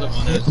 Kobe was the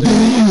one that was doing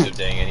the YouTube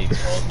thing, and he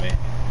told me.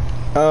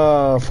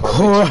 Of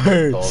Told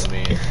course.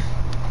 me.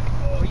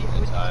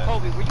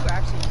 Colby, were you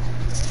actually?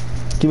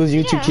 He was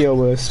YouTube Yeah.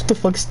 TOS. What the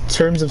fuck's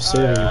terms of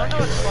service? I know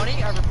what's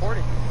funny. I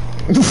reported.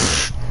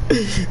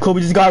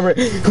 Kobe just got rid.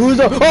 Who's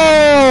the?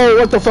 Oh!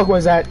 What the fuck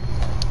was that?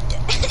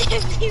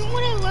 If you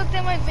would have looked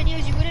at my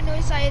videos, you would have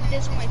noticed I had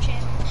this on my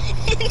channel.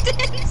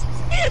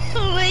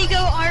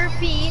 Lego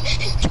RP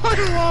gone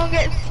wrong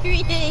at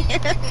 3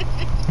 a.m.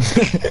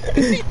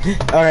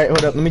 Alright,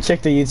 hold up. Let me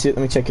check the YouTube.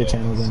 Let me check your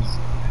channel then.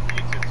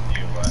 YouTube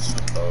TOS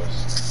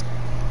post.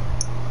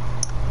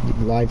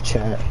 Live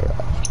chat.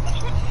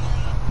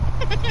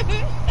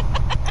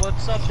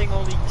 What's something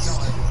only you know?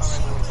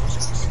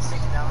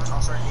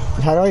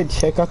 How do I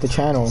check out the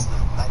channel?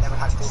 I never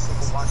had 4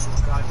 people watching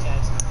the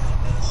broadcast.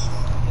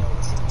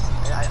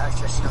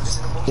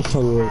 Oh,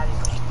 Lord.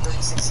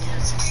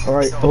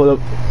 Alright,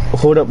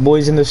 hold up,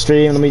 boys in the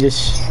stream. Let me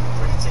just.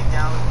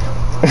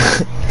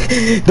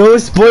 Don't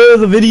spoil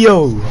the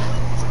video.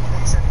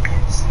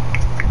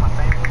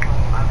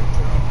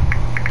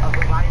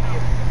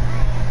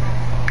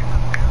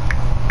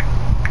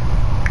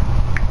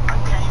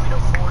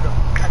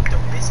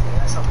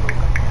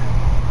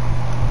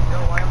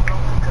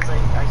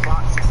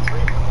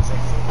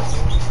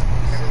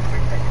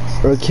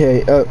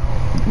 Okay,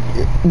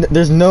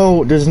 there's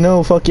no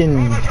fucking.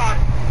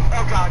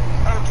 Oh god,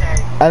 okay.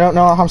 I don't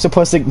know how I'm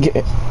supposed to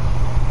get.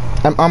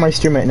 I'm on my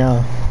stream right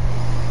now.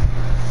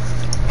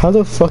 How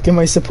the fuck am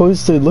I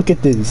supposed to look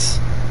at this?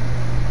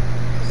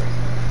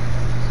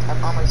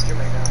 I'm on my stream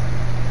right now.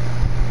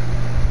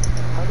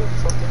 How the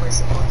fuck am I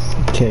supposed to?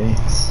 Okay.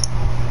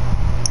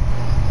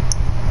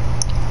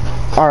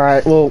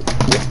 Alright, well.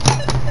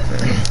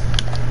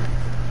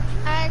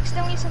 I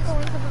accidentally sent the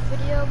link of a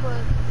video,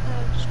 but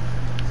just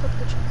click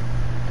the channel.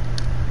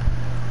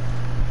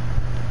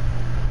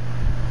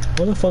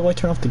 How the fuck do I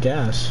turn off the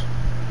gas?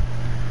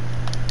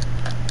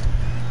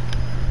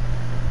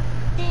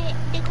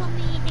 They call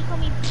me.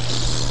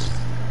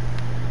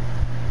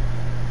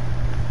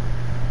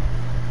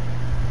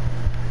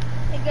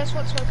 Hey, guess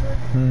what, Swiper?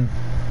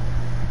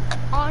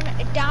 On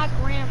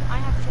Doggram, I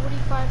have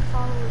 45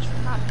 followers for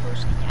not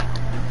posting at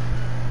all.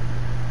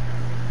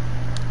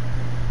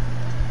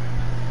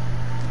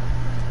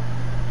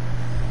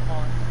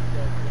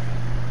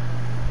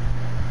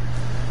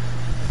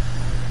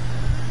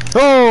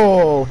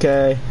 Oh,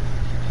 okay.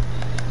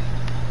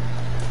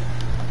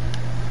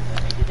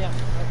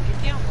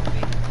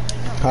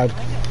 God.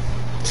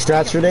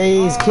 Strats for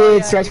days,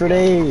 kids, strats for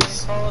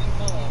days.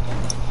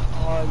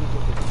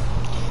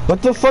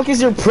 What the fuck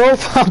is your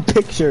profile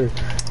picture?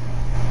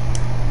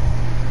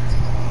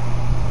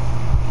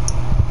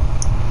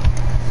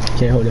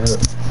 Okay, hold up.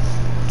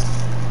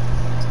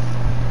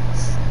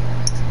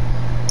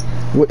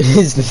 What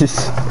is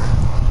this?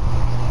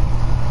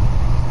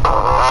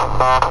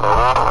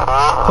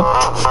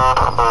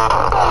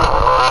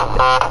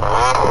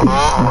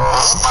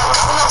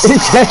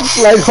 It's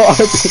like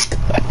hard.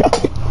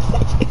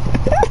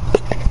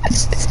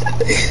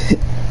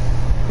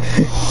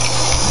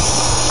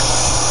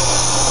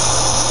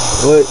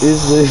 What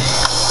is this?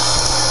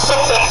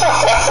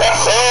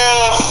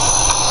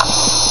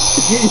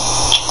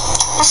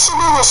 This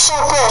CD was so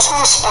good, it's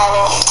really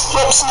spiral.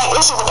 Yep, Snake,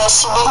 this is the best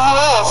CD in the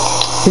world.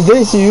 Is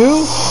this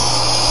you?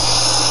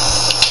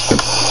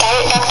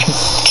 That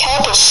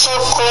cap is so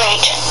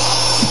great.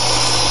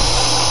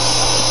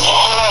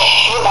 And I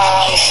hate my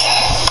life.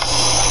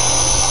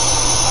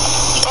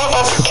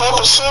 That cap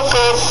is so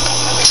good.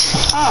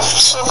 Oh,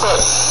 so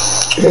good.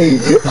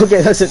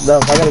 Okay, that's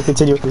enough. I gotta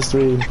continue with the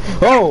stream.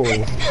 Oh!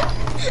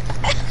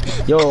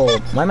 Yo,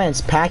 my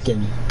man's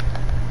packing.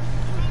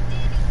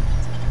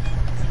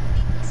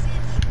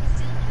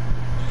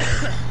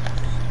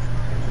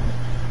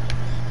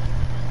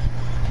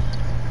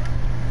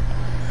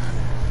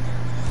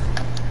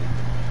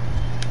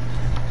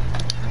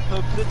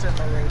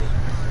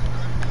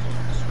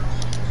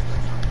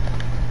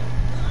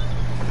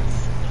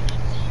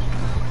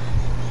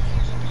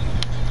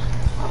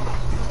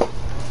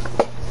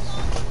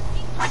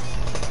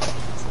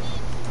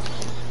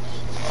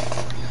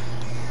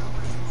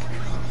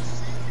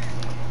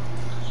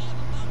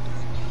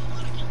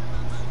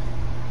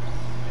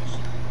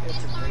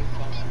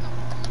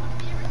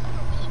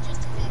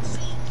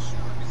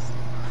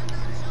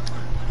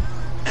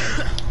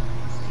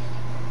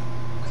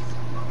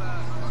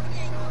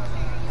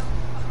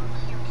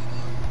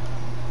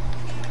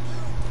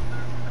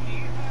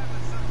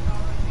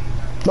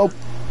 Nope.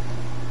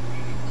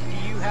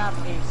 Do you have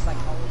a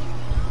psychology?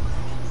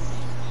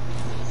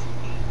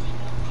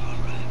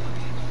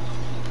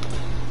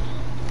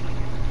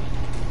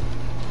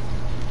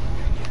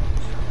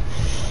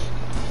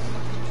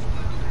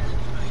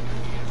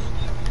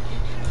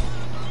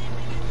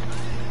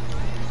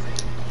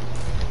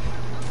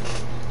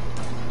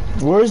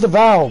 Where's the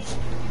valve?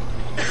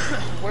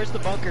 Where's the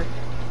bunker?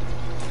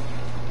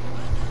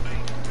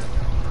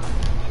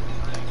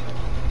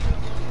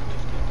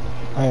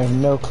 I have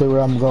no clue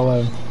where I'm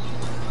going.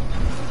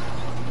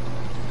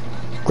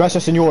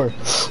 Gracias, senor.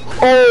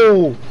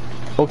 Oh!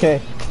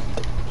 Okay.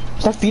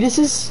 Is that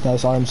fetuses? No,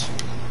 it's arms.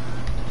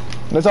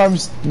 That's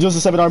arms. Just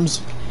the 7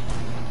 arms.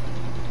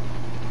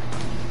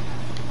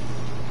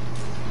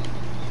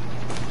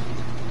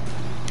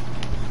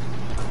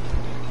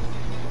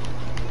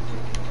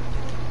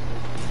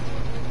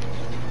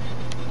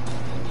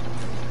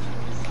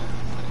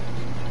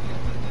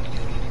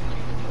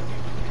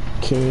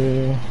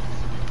 Okay.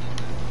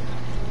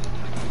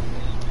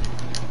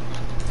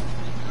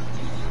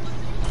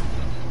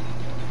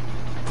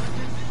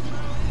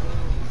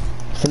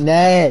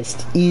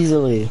 Finessed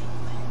easily.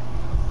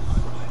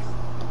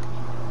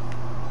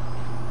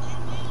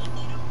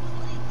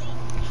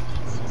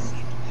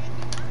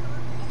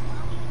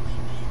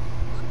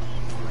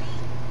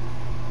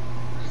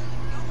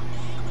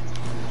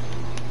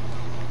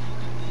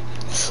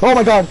 Oh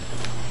my god!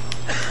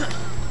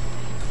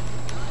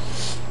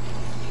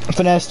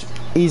 Finessed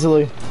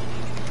easily.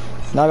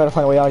 Now I gotta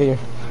find a way out of here.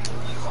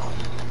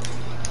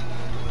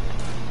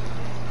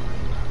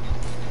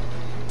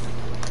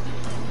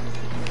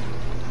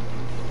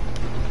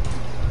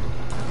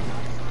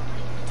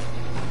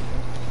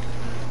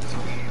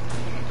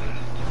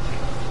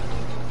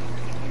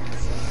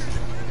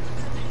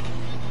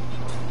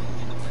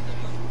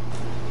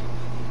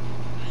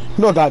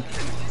 No god.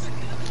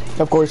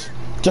 Of course.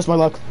 Just my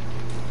luck.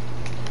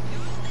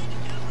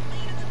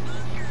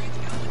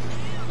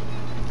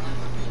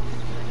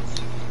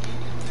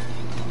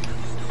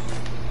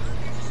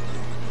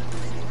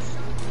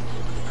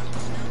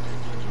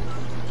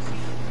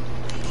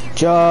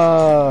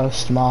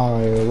 Just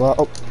my luck.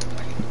 Oh.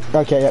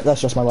 Okay, yeah,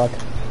 that's just my luck.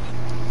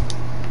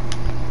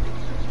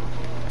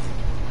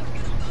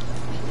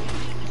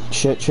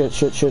 Shit.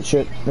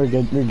 We're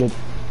good.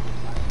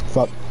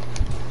 Fuck.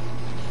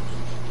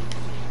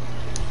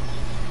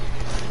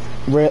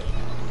 Rip.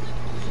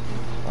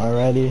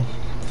 Alrighty.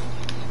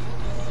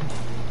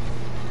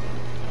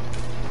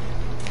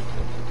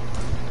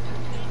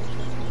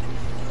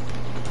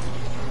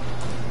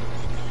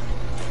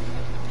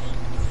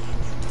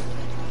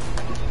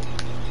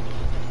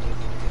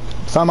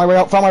 Found my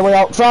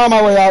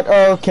way out.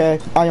 Okay.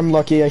 I am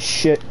lucky as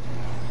shit. Is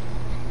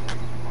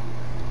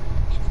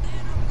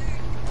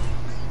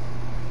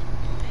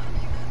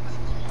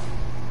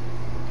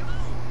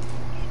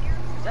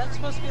that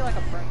supposed to be like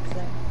a prank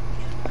thing?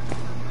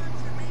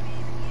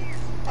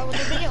 Oh, with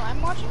the video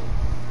I'm watching?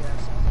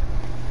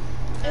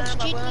 Yeah, It's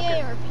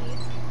GTA RP.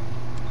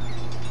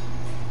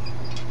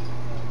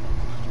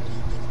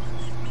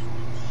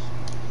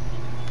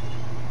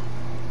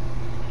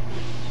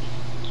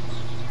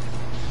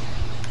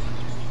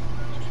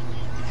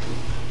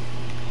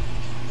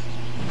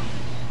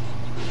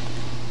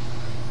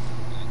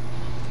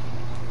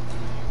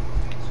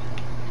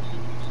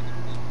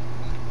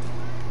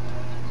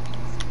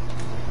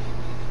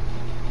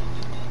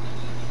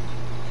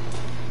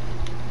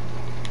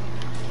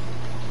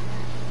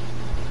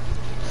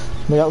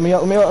 Let me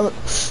out.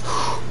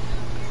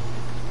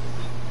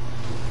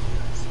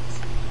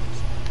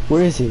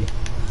 Where is he?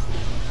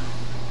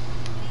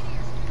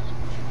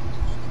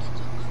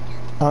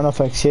 I don't know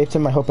if I escaped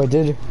him, I hope I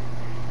did.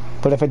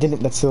 But if I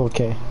didn't, that's still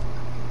okay.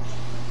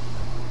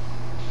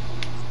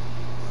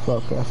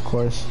 Fuck, of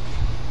course.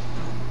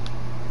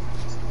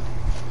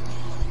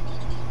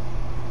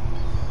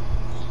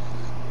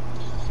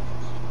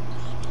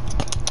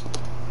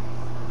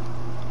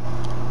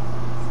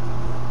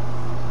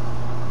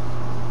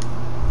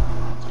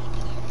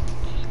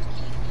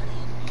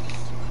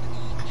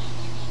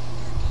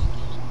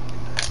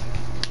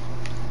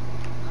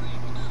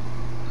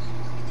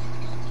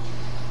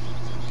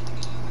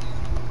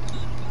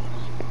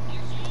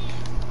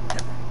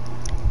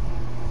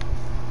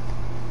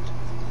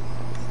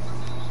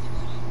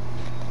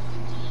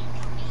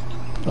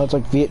 Oh, it's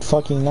like Viet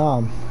fucking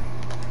Nam.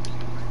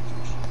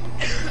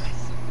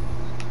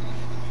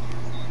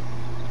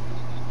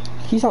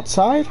 He's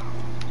outside?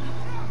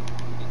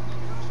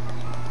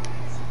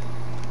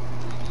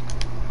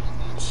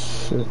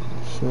 Shit.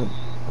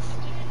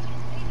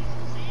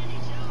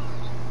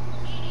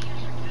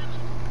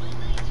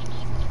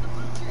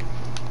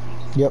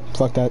 Yep,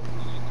 fuck that.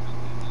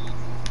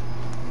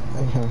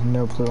 I have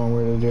no clue on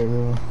where to do it,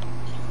 really.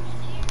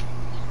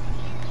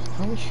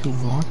 How would you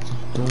lock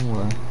the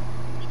door?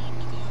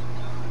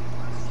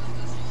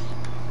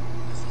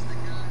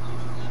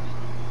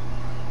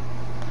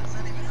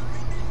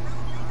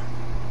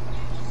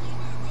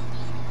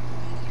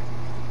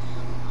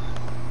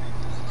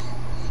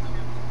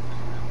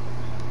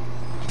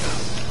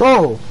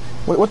 Oh!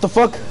 Wait, what the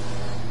fuck?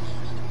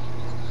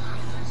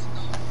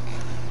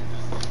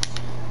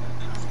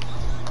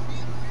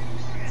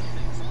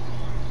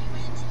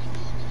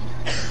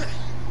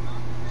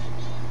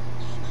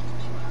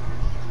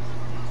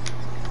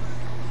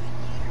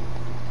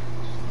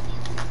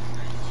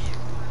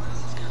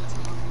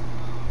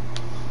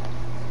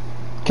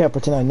 Can't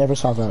pretend I never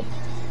saw that.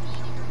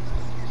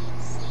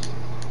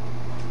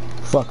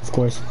 Fuck, of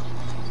course.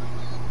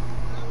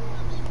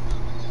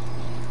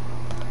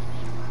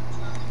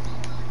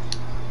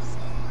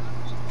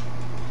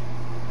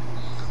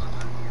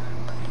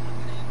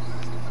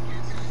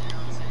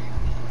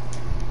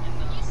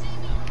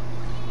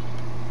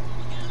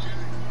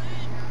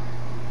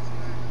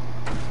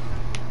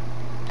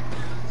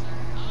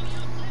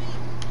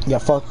 Yeah,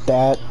 fuck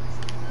that.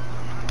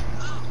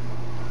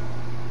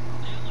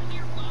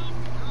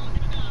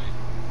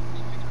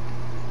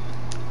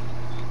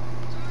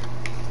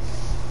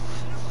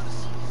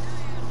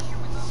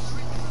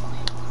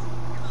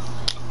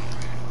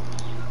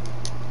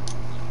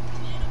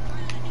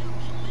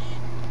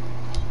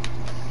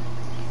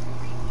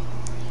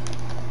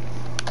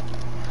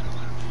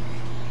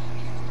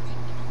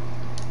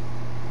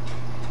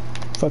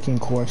 Fucking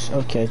course.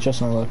 Okay, just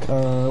not look.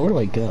 Where do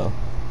I go?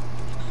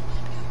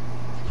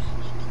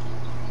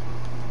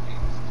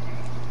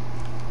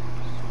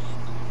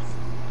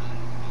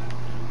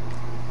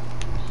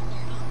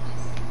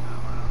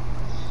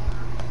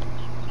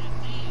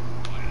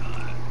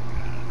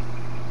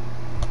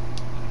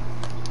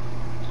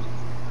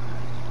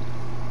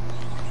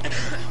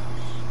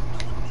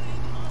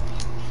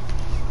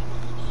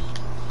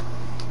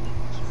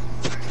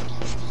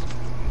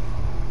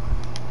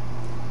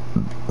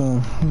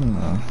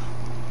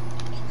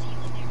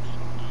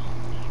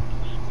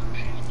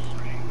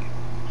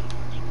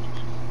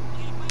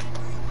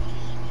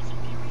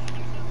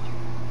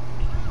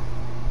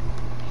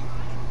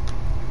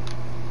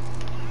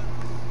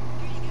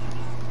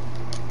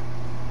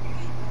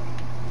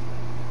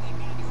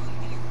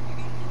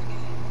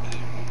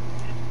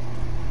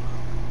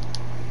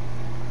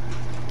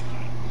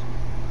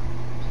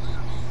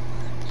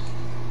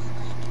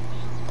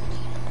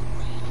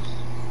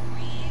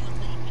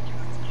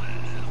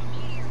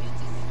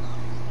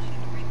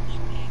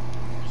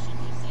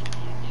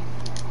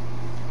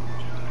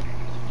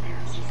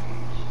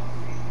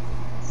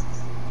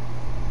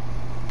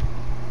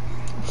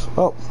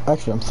 Oh,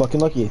 actually, I'm fucking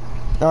lucky.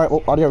 Alright,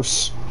 well,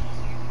 adios.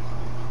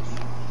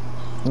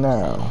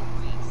 Now.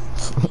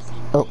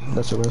 Oh,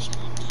 that's a rest.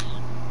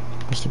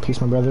 Rest in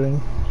peace, my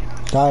brethren.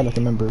 Die like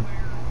a member.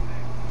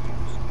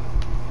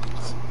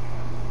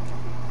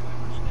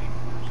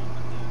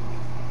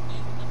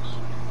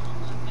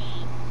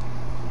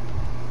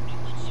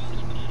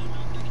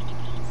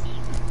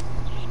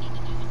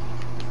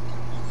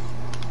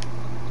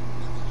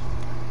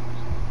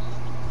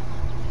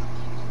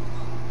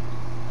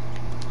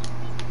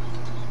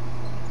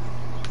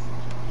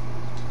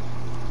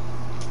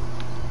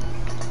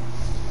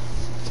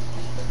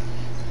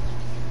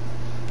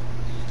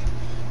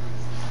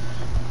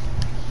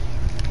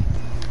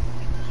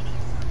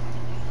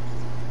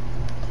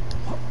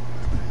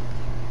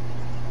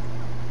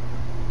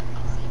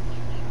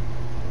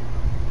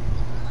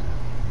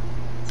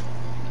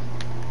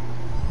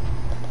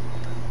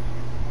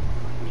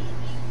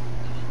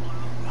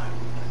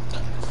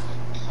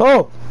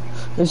 Oh!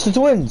 It's the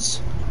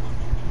twins!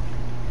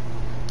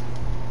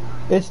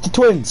 It's the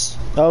twins!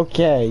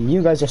 Okay,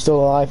 you guys are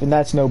still alive, and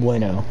that's no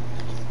bueno.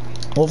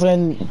 Well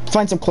then,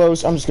 find some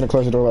clothes. I'm just gonna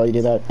close the door while you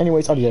do that.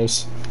 Anyways,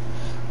 adios.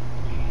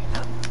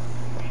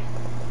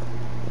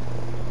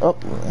 Oh,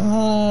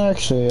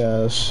 actually,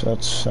 yes,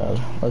 that's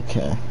sad.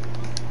 Okay.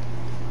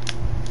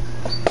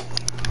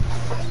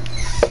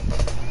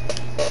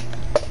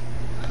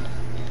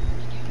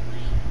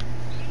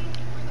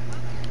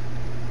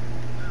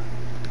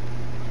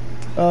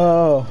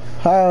 Oh,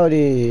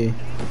 howdy.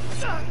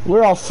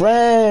 We're all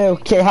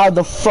friends. Okay, how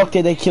the fuck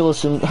did they kill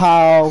us?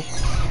 How?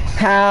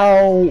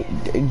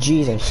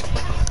 Jesus.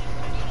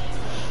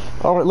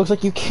 Alright, looks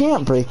like you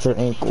can't break their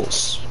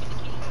ankles.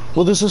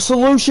 Well, there's a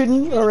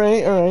solution.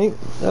 Alright. I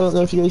don't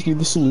know if you guys need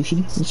the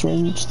solution. That's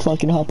right, just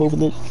fucking hop over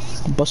the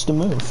bust a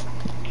move.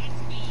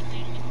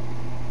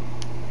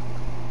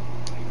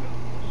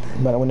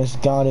 But when it's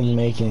God in the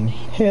making.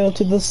 Hail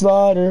to the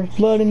slaughter,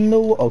 blood in the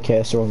okay,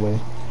 that's the wrong way.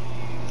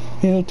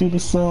 Hail to the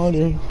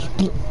slaughter.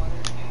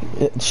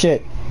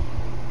 Shit.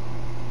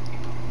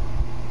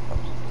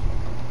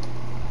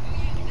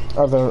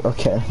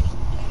 Okay.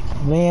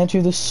 Man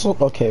to the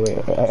okay, wait.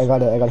 I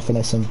gotta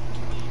finesse him.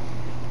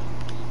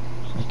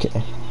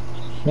 Okay.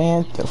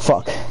 Man,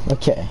 fuck.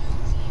 Okay.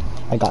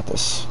 I got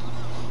this.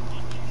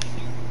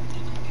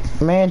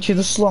 Man to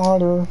the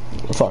slaughter.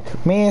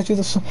 Fuck. Man to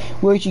the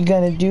what you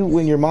gonna do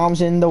when your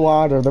mom's in the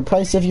water? The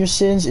price of your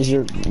sins is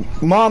your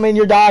mom and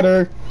your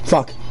daughter.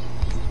 Fuck.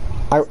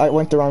 I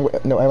went the wrong way.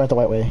 No, I went the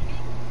right way.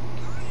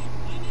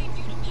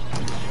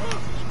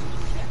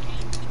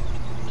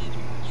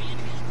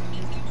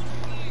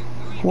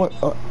 What?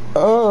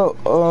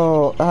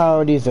 Oh,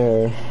 howdy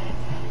there.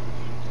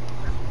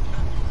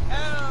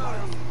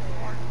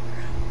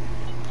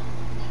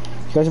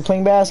 You guys are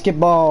playing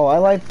basketball. I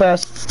like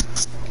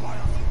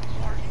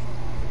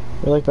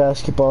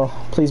basketball.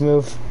 Please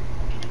move.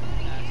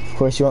 Of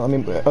course you won't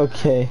let me.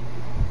 Okay.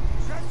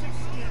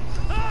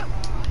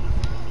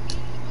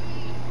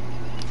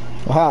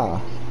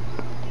 Aha.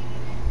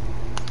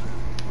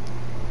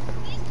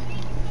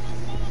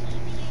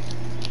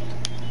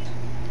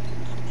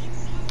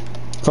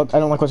 Fuck, I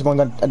don't like what's going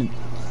on.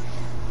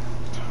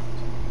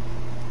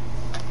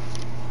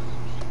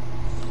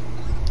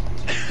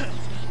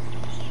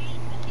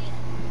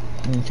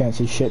 You can't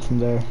see shit from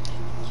there.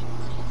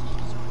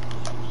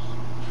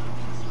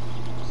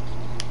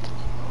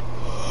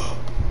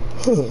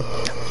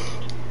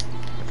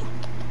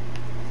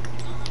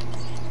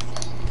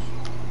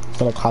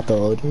 For like hot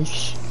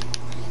loaders.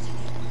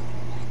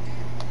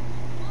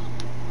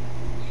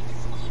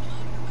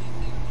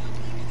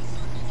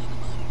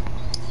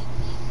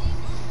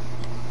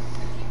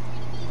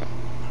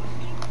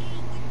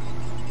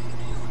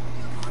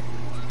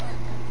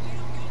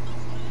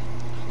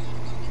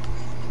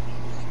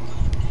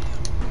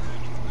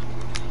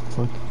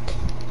 Fuck.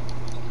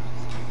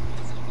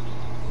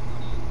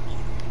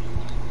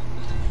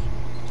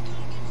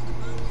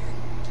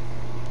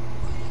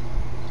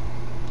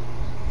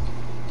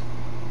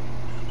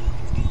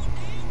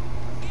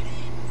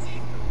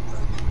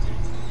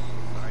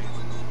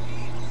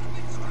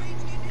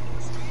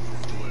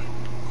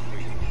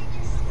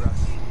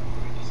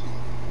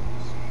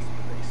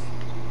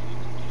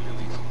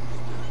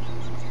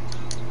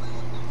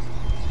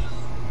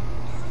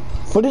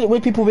 What is it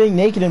with people being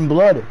naked in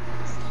blood?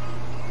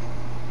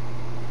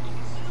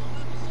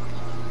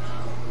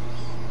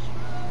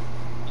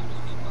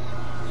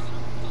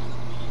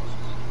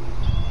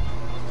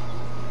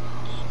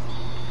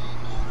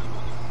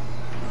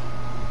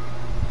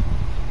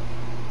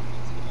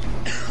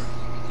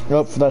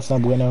 Nope, that's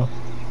not bueno.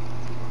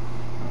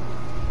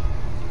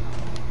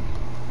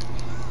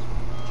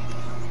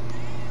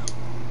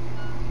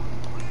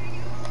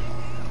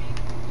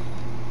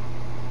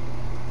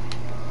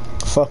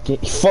 Fuck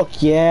it,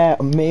 fuck yeah,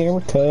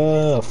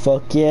 America,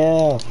 fuck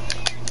yeah.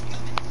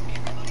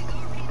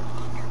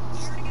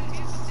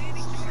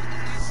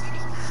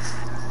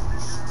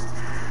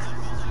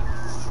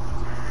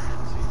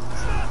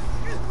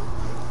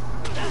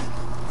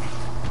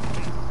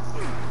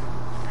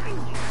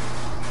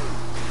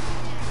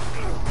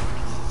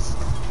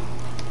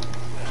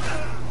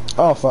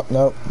 Oh fuck,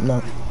 no,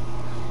 no.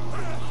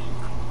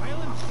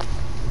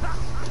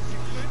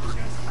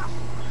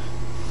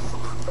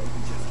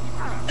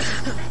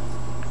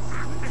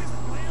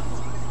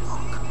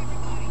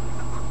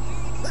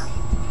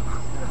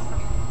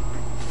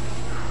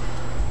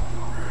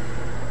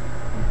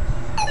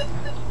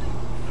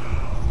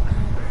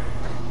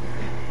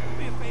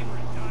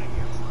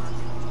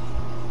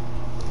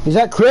 Is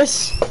that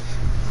Chris?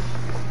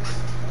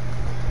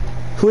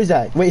 Who is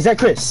that? Wait, is that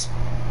Chris?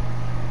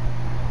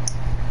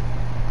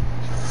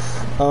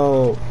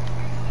 Oh.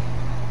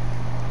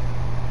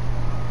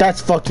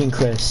 That's fucking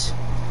Chris.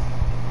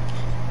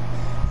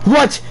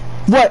 What?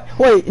 What?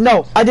 Wait,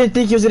 no. I didn't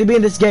think he was gonna be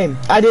in this game.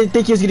 I didn't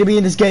think he was gonna be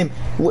in this game.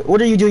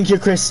 What are you doing here,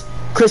 Chris?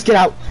 Chris, get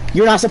out.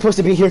 You're not supposed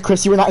to be here,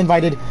 Chris. You were not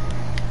invited.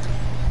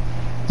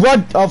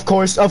 Run! Of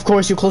course,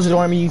 you close the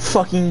door on me, you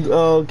fucking...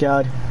 Oh,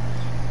 God.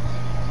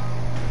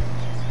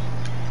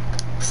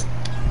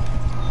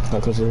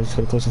 Close the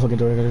fucking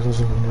door. I gotta close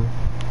the fucking door.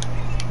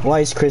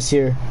 Why is Chris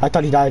here? I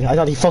thought he died. I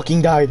thought he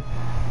fucking died.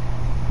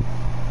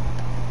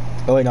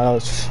 Oh wait, no, that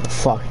was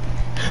fuck.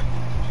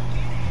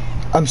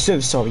 I'm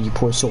so sorry, you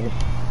poor soul.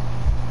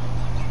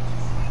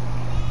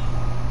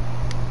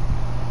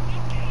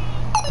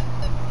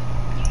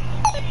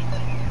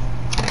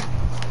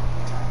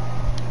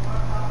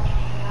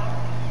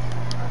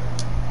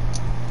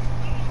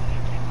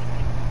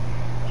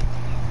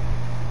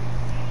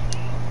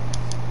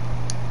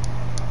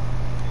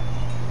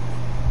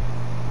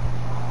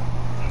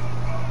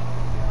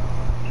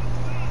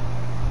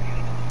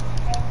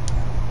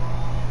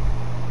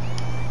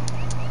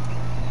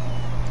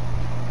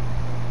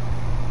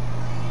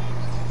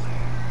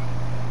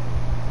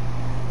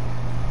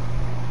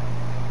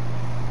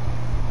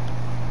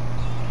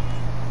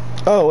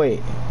 Oh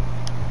wait.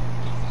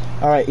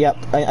 All right. Yep.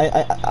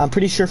 I'm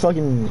pretty sure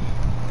fucking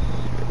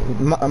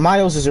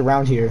Miles is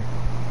around here.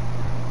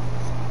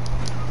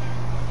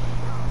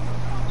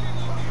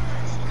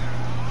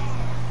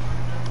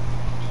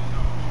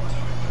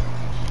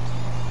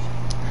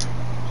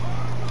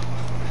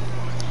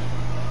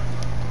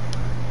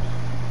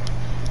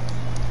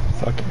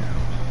 Fucking hell.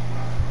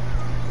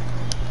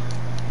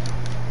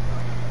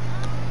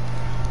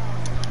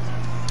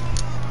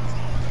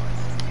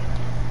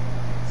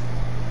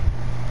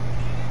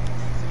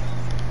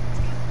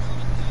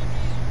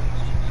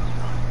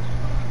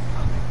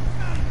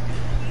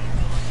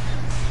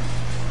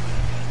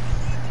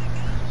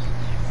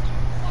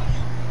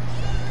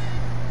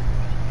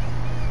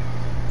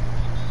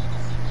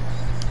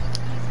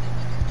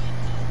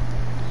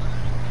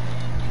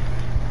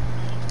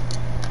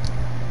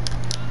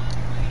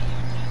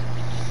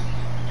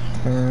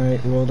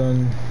 Alright, well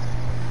done.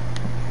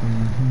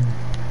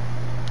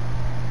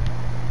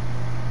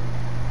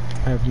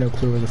 I have no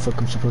clue where the fuck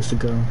I'm supposed to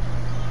go.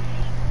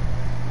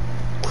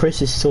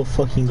 Chris is still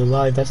fucking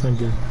alive, that's not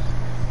good.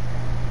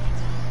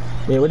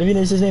 Wait, what even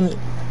is his name?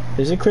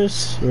 Is it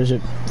Chris? Or is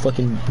it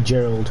fucking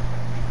Gerald?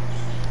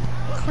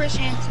 Chris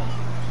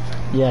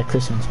Hansen. Yeah,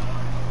 Chris Hansen.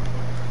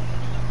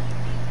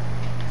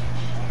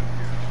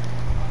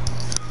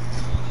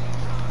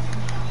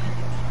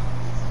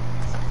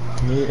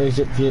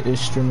 Exit via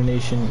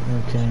extermination,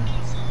 okay.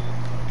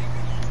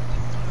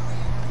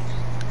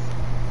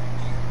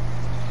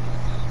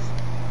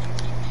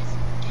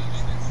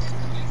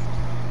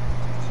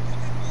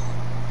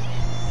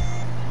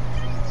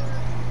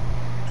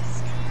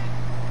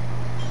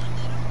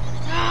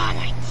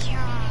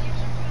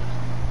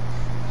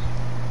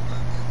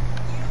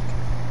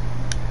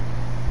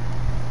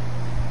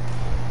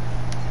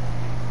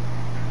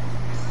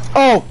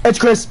 Oh, it's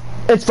Chris.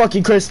 It's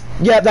fucking Chris.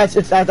 Yeah, that's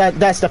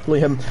definitely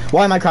him.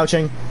 Why am I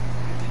crouching?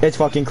 It's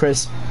fucking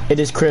Chris. It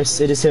is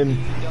Chris. It is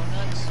him.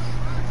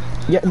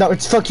 Yeah, no,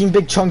 it's fucking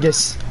Big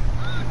Chungus.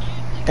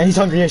 And he's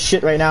hungry as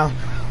shit right now.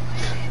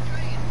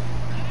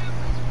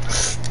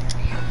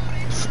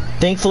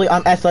 Thankfully,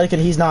 I'm athletic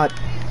and he's not.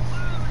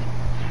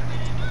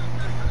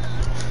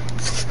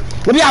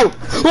 Let me out!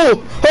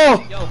 Oh! Oh!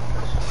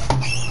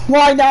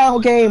 Why now,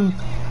 game?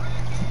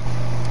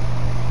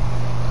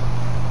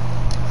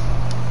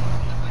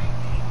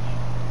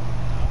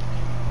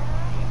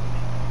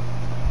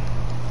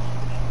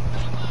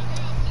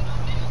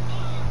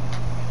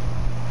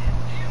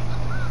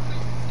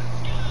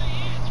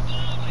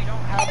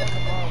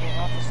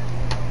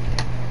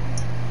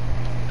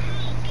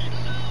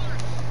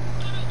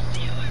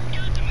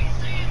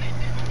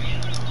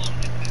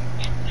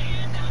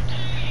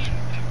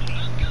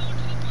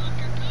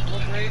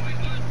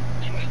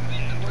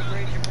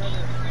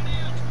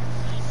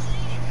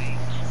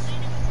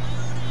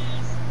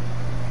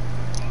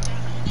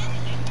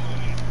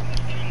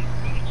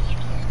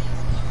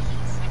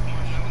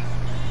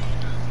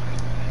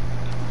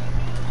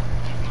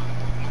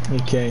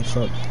 Okay,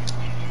 fuck.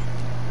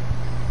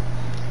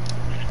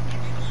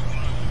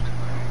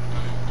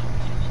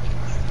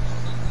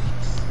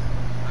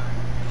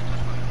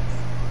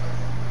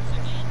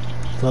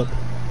 Fuck.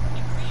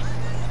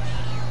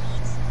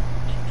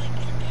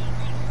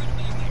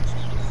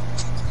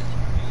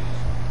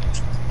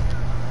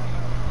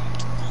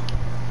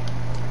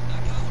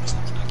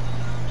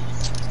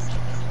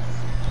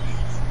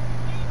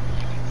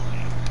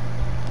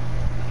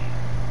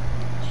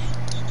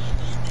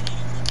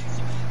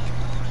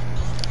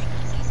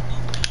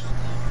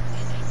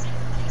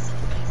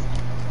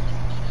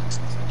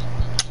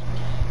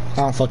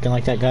 I don't fucking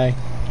like that guy.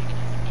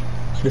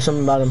 There's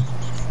something about him.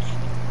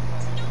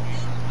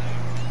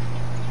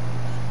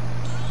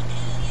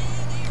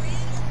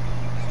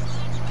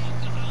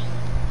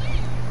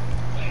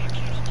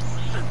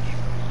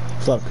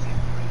 Fuck.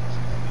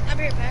 I'll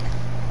be right back.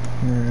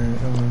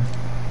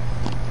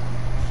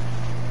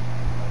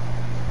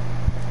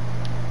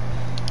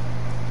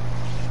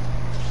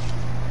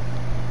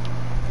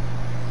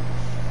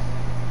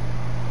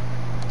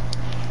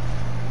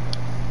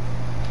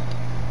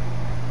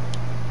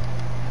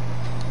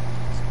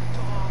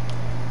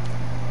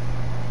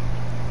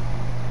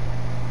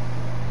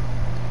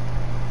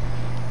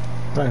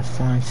 Gotta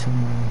find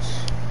someone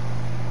else.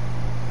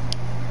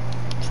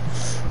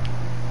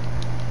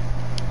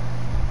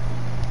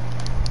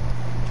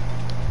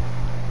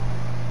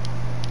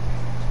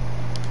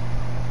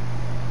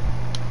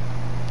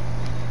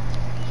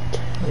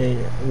 Hey,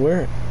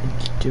 where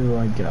do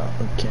I go?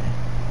 Okay.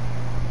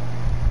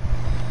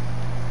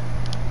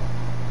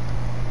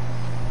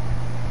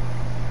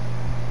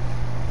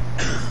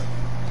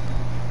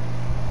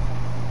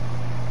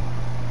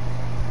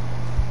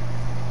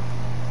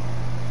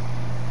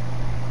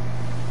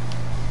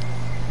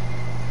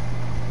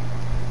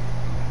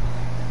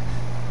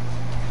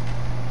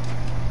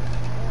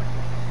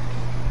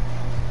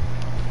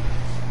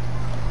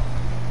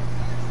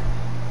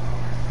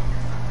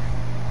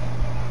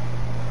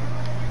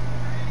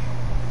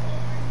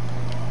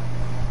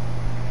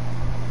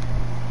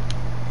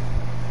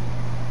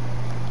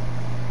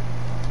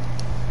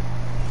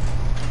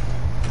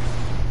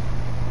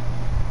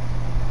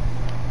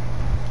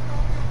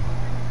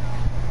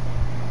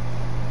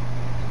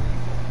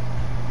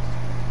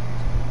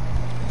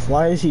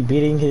 Why is he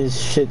beating his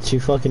shit to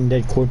fucking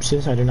dead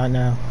corpses? I do not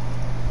know.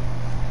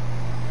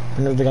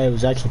 I know the guy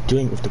was actually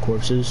doing it with the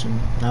corpses in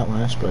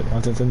Outlast, but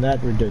other than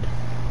that, we're good.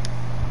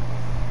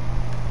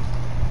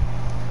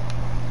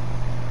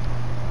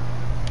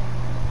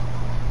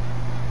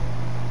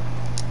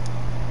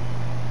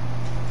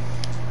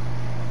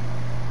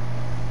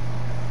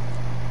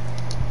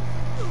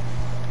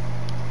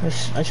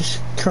 I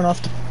just turn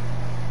off the...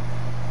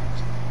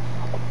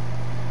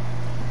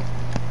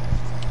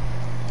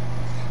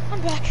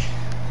 I'm back.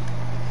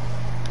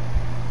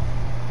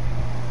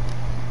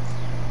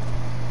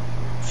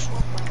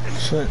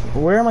 So,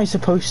 where am I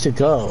supposed to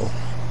go?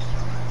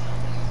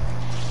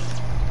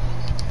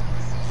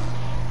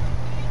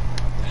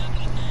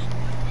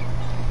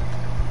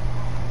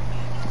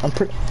 I'm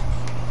pretty...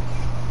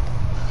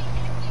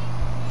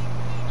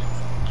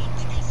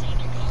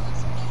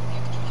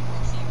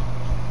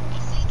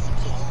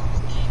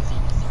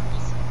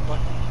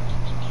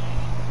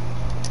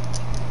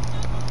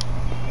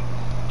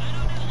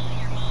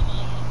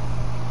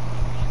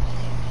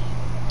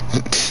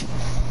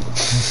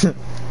 Oh!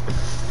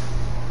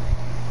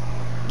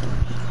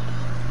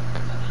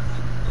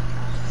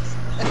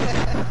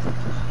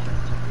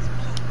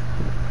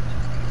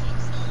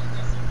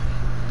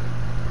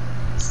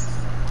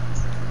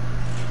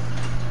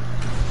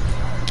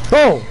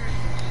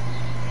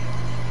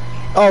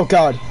 Oh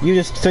god, you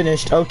just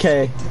finished,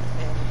 okay.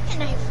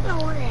 And I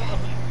floated.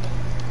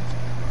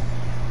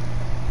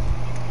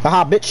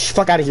 Aha, bitch,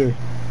 fuck out of here.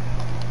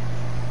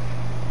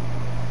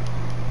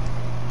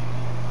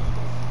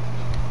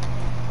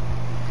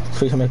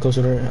 Please come back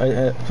closer to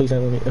her. Please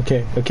don't let me.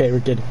 Okay, okay, we're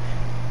good.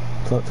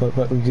 Fuck, we're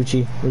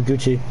Gucci. We're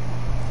Gucci.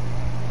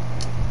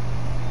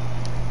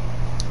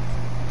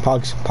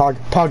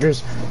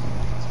 Poggers.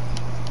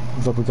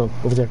 Fuck, we go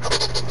over there.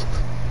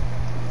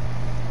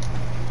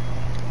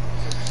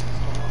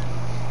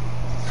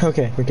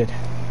 Okay, we're good.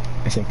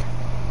 I think.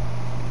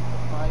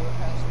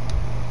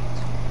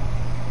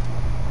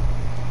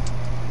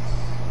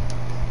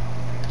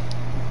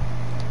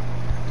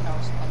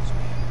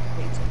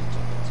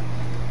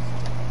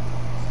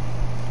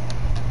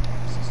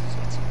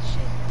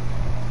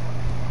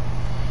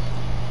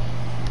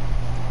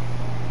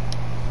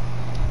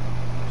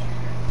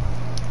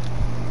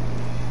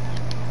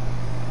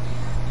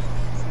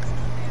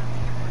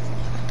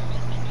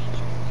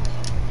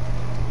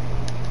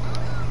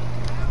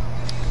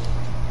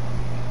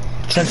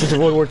 Trenches of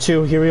World War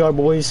II, here we are,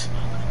 boys.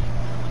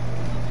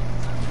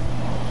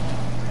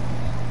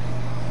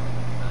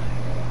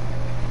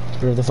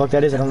 Whatever the fuck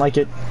that is, I don't like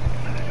it.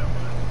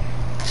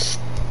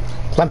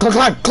 Climb!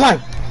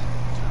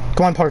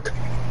 Come on, Park.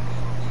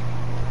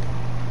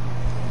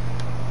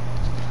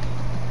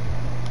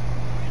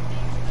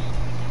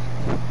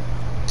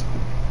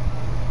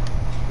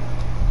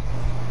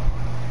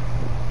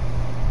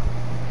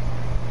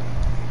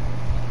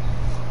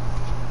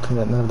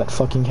 None of that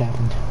fucking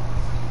happened.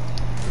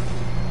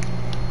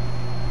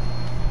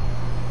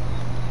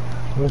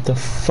 Where the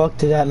fuck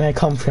did that man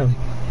come from?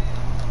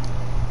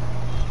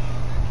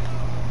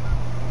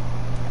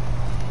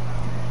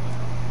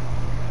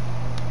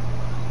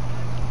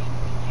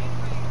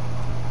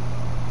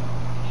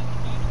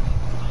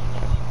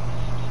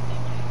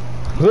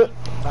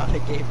 Not a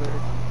gay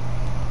bird.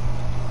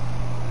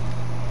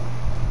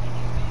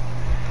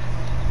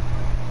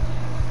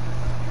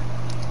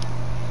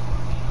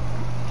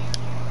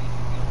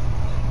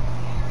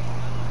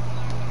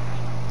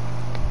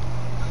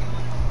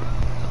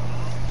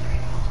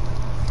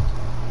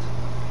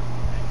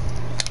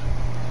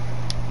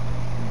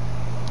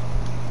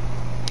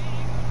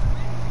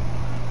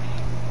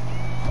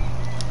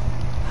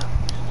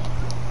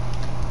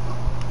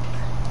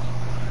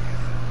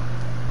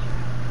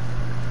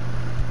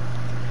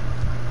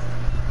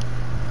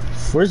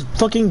 Where's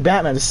fucking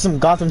Batman? This is some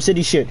Gotham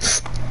City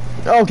shit.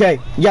 Okay,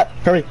 yep,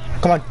 hurry,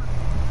 come on.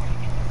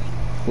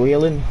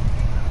 Wheeling.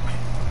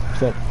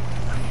 Fuck.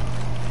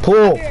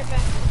 Pull!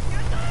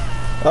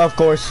 Of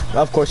course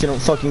you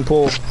don't fucking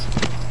pull.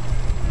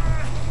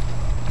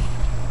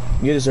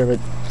 You deserve it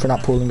for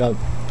not pulling up.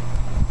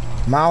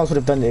 Miles would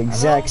have done the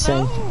exact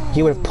same.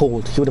 He would have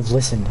pulled, he would have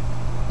listened.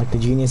 Like the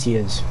genius he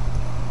is.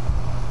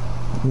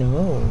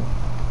 No.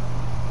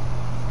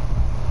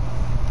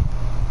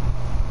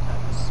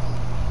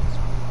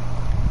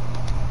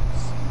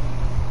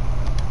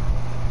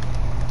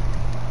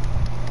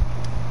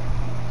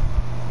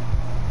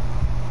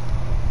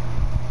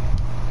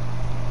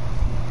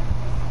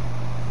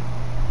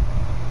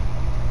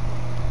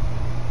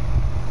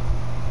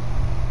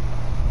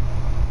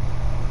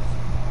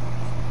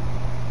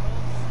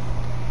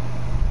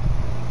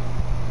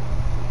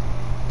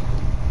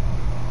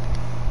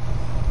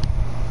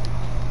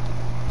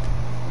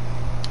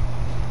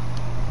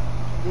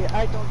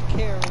 I don't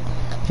care.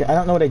 Yeah, I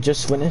don't know what I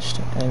just witnessed,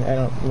 and I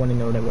don't want to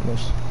know what I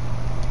witnessed.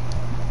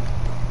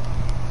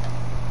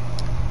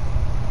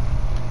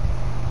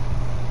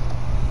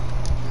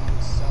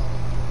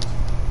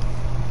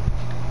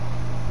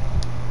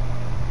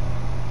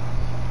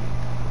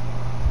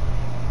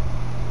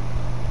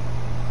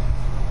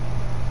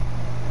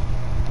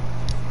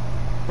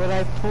 But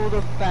I pulled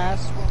a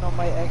fast one on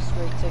my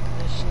X-ray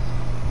technician.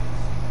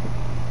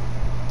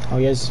 Oh,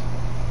 he has...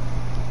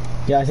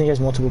 Yeah, I think he has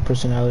multiple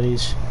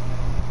personalities.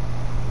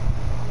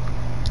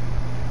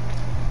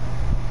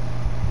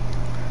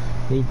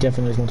 He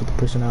definitely has multiple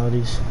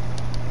personalities.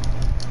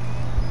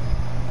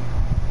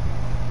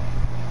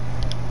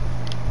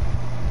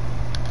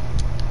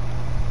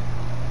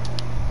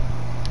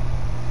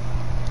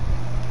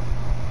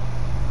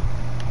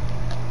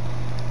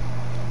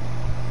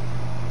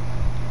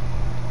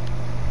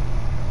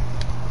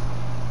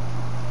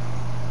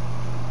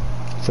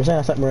 For a second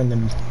I thought we were in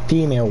the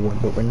female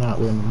ward, but we're not,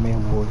 we're in the male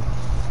ward.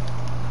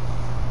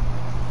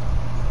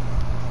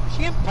 Is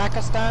she in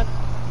Pakistan?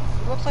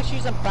 It looks like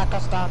she's in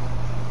Pakistan.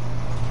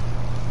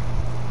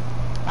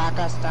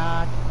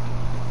 Pakistan.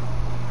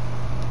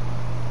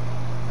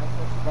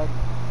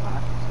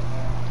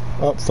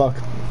 Oh fuck.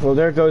 Well,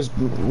 there goes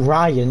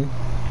Ryan.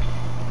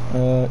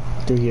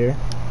 Through here.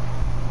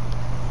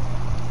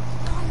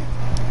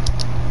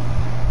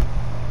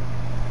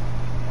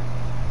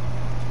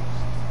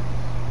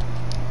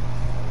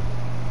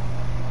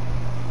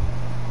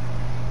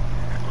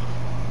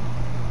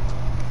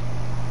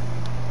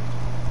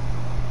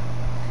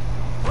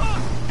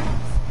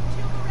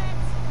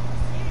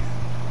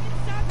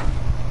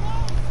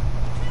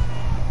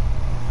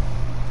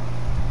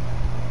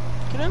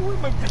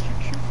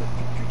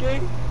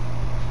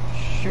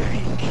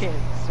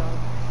 some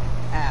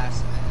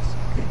ass.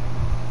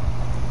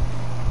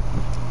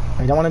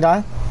 I don't want to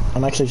die.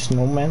 I'm actually just a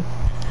normal man.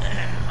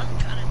 I'm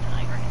kinda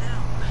dying right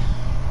now.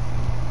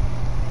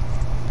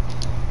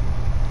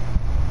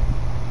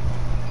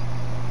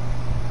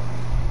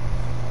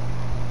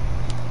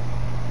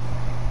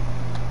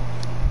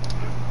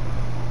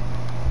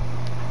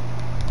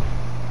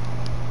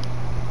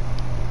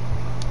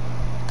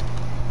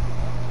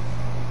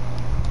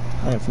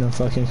 I have no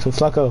fucking clue.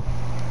 Flacco.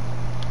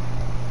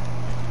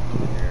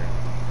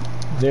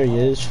 There he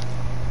is.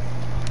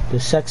 The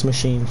sex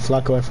machine,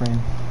 Flacco Efrain.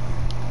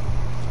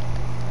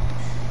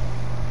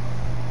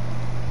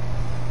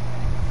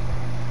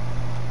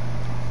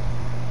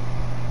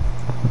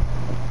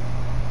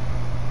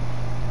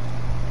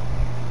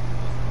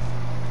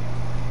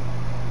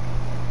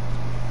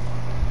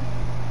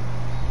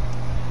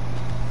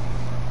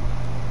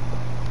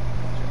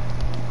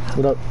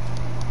 What up?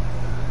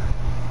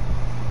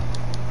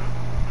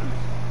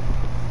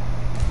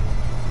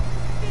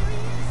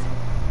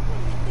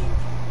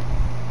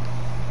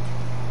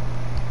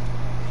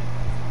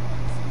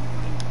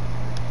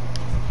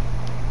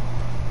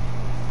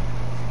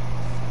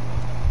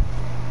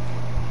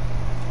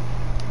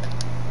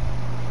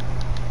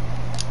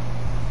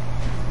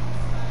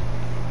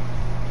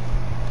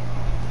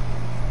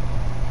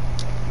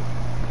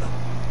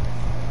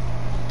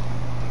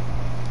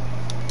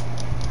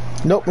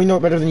 Nope, we know it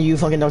better than you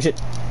fucking know shit.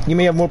 You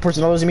may have more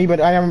personalities than me, but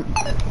I am...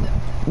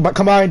 But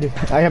combined,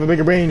 I have a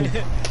bigger brain.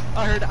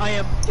 I heard I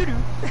am doo-doo.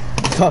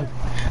 Fuck.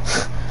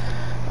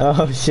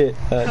 Oh shit.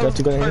 Do I have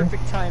to go in here?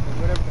 Perfect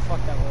timing, whatever the fuck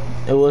that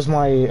was. It was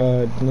my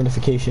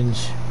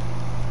notifications.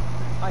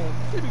 I am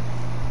doo-doo.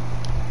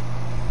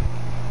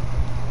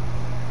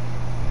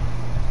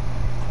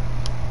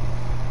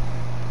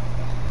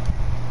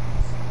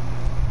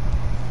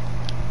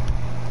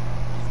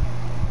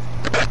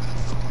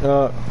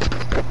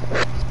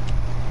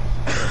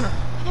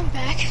 I'm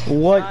back.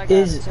 What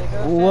is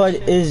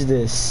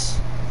this?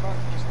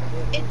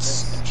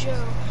 It's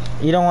Joe.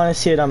 You don't want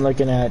to see it. I'm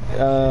looking at.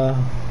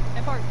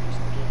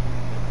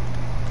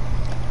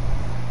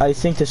 I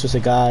think this was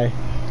a guy.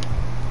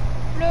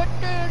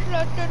 Slutter,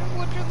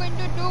 what you going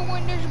to do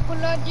when there's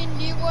blood in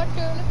the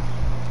water?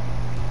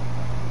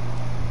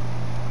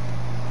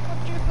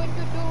 What you going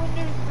to do when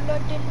there's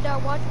blood in the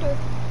water?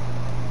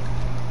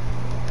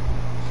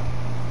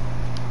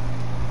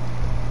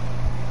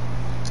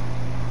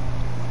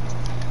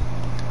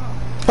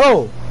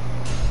 Oh!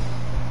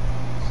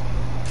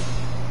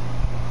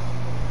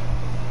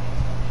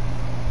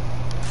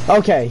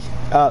 Okay,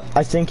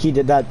 I think he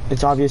did that.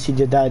 It's obvious he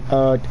did that.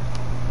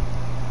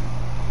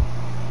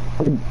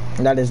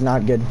 That is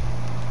not good.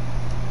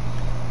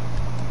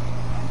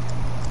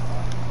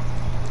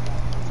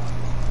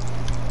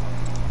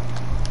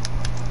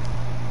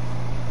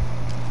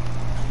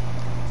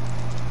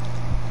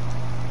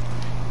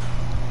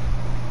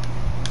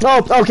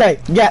 Oh, okay.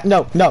 Yeah,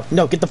 no,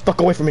 get the fuck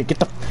away from me.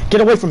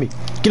 Get away from me.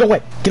 Get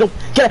away. Get no.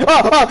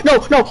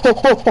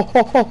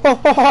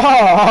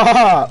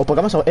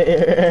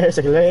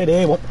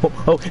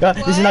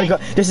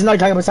 This is not a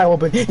Gangnam Style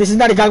moment. This is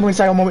not a Gangnam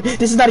Style moment.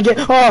 This is not a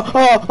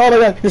oh my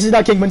god. This is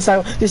not Gangnam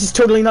Style. This is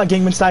totally not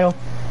Gangnam Style.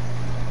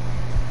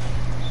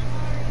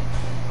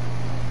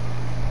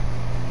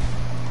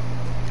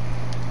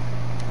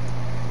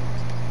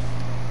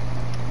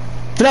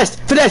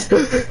 Finesse!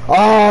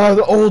 Oh,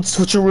 the old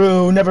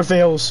switcheroo never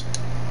fails.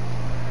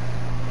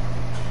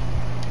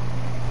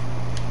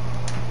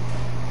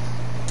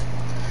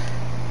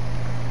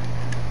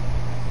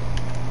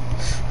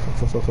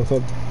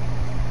 Fuck.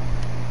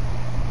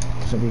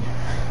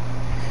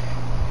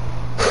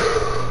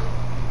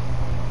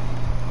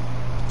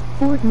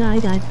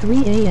 Fortnite at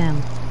 3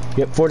 a.m.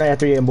 Yep, Fortnite at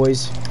 3 a.m.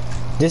 boys.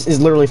 This is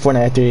literally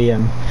Fortnite at 3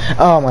 a.m.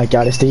 Oh my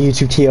god, it's the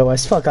YouTube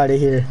TOS. Fuck out of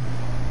here.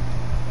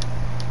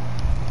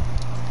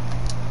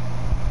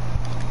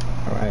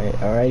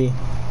 Alrighty.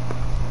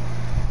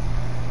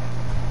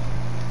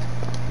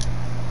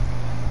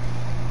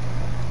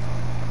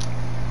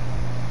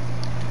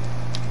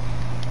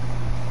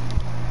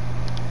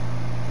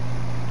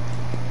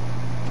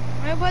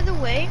 By the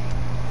way,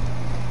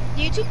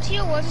 the YouTube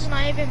TOS is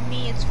not even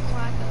me, it's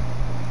Flacco.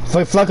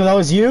 Flacco, that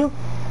was you?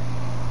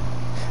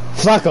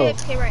 Flacco.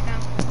 AFK right now.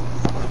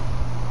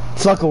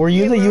 Flacco, were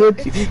you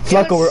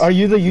Flacco, are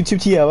you the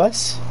YouTube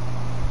TOS?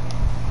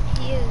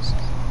 He is.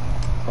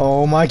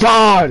 Oh my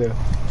god!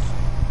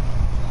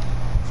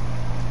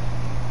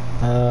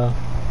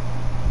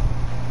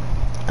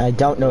 I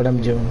don't know what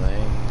I'm doing.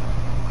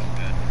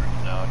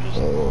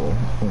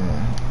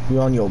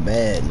 You're on your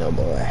bed, little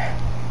boy.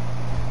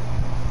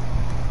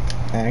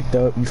 Act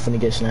up, you finna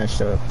get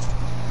snatched up.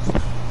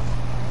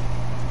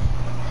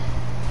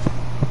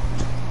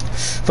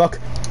 Fuck.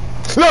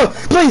 No!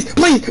 Please!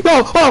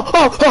 No!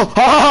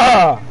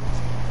 Oh!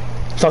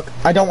 Fuck.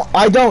 I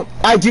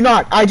do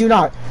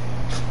not!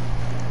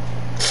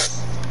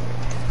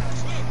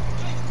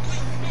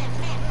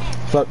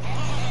 Fuck.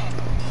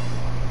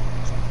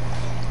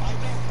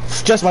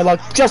 Just my luck,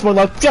 just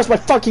my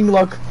fucking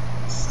luck.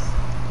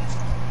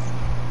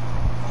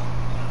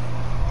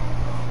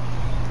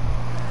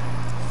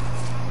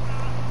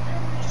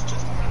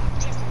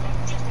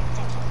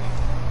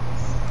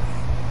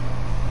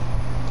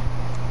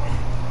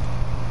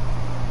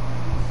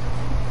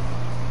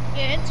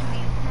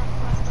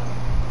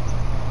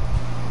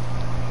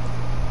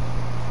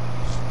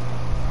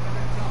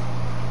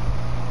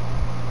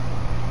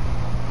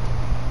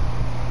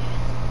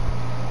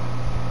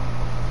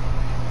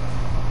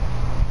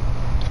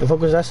 fuck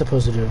was that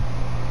supposed to do?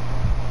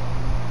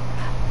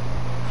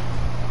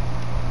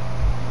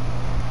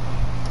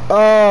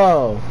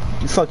 Oh,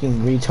 you fucking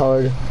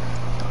retard.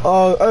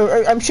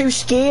 Oh, I'm so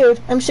scared.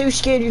 I'm so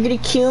scared you're gonna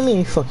kill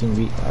me. Fucking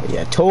retard. Oh,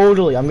 yeah,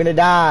 totally. I'm gonna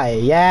die.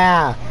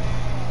 Yeah.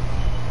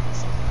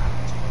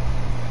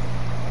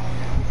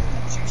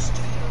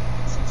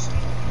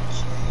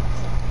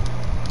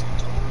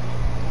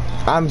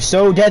 I'm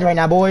so dead right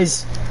now,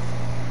 boys.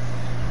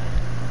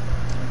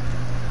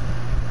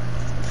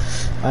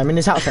 I'm in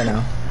his house right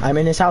now. I'm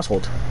in his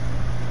household.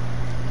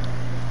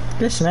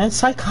 This man's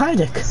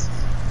psychotic.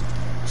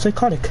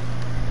 Psychotic.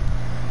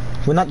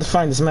 We'll not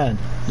define this man.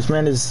 This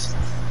man is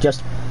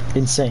just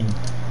insane.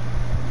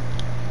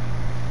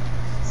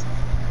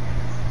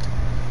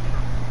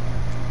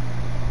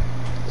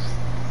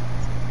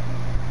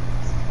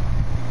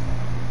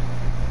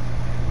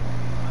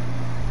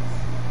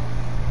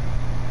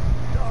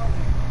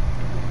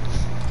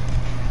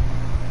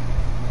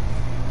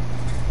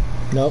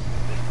 Nope.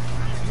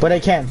 But I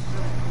can.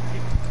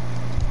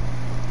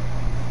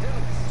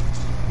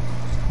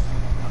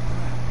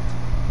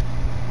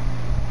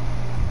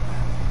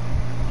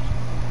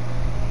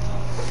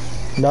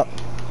 Nope.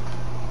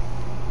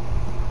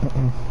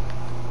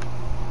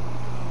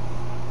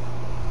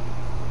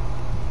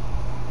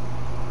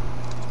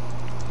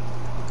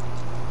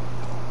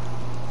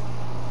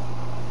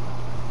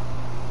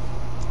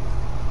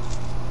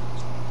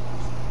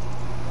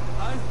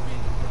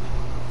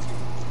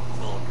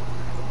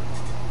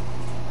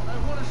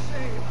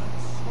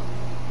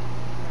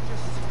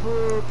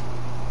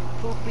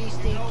 Poopy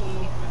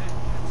stinky.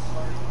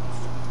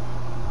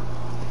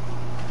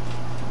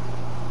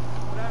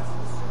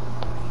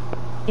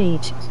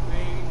 H.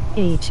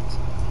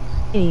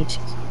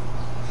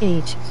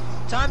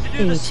 Time to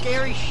do the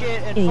scary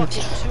shit and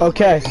fucking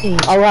Okay,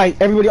 alright,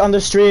 everybody on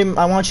the stream,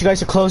 I want you guys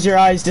to close your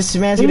eyes. This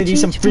man's gonna do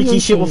some freaky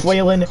shit with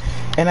Waylon,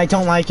 and I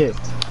don't like it.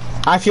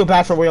 I feel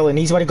bad for Waylon.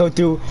 He's about to go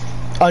through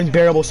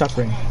unbearable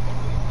suffering.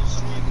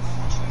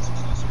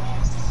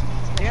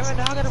 Damn it,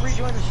 now I gotta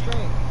rejoin the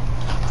stream.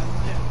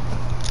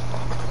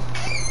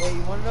 Hey,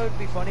 you wanna know it'd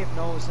be funny if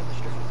Noah was in the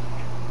stream?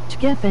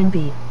 Jeff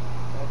NB.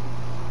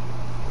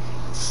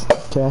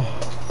 Okay.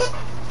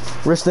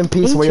 Rest in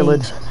peace,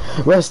 Waylon.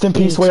 Rest in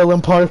peace,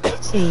 Waylon Park.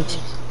 H.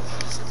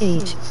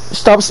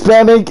 Stop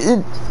spamming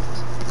it.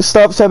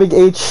 Stop spamming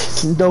H.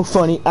 It's no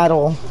funny at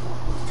all.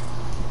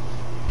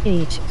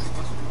 H.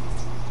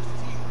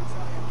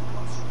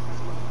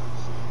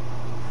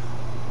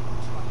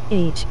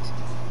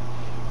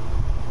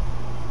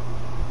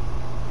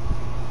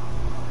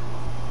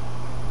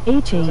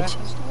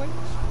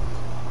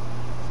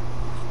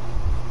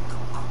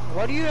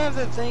 Why do you have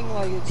that thing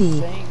like it's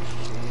saying shit?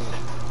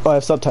 Oh, I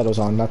have subtitles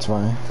on, that's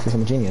why. Because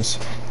I'm a genius.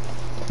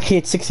 Hey,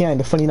 it's 69,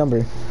 the funny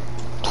number.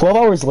 12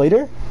 hours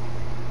later?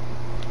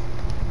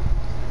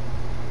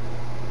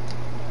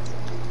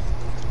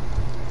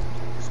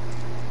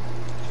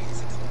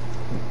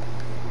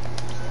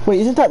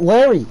 Wait, isn't that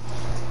Larry?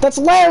 That's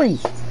Larry!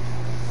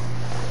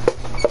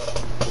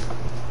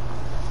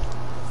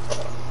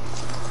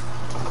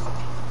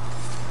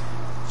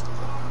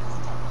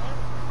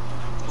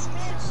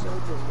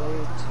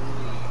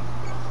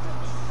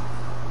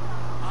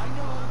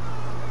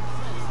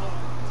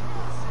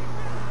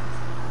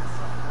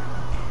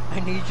 I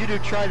need you to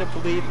try to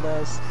bleed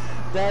less.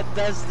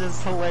 That's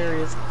just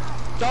hilarious.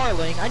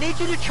 Darling, I need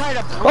you to try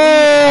to bleed.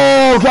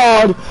 Oh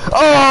god!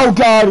 Oh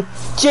god!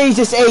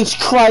 Jesus H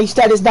Christ,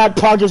 that is not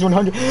Progress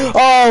 100.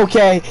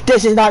 Okay,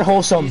 this is not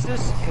wholesome.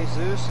 Jesus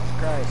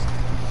Christ.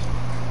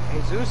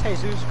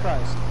 Jesus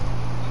Christ.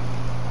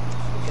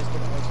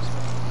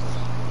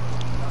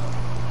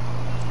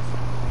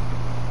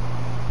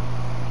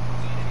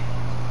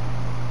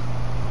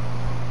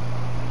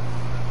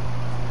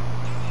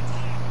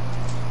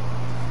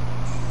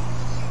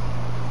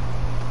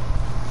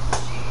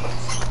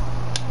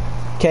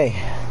 Okay.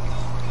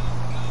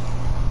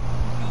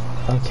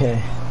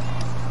 Okay.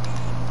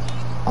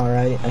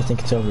 Alright, I think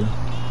it's over.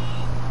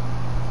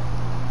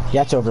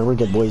 Yeah, it's over. We're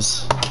good,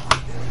 boys.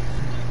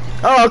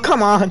 Oh,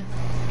 come on!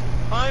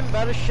 I'm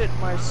about to shit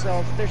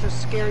myself. There's a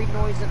scary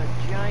noise in a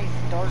giant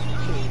dark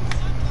cave.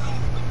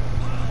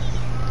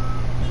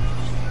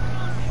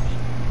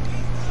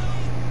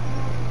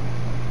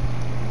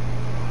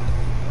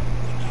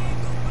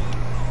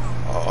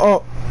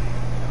 Oh.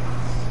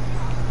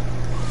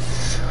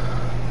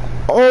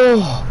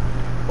 Oh.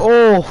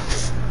 Oh.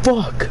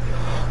 Fuck.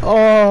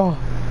 Oh.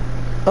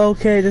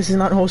 Okay, this is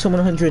not wholesome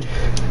 100.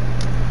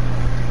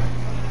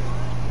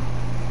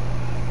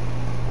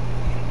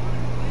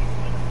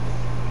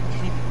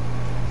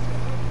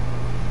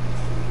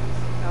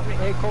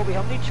 Hey Colby,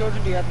 how many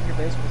children do you have in your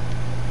basement?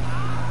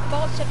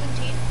 About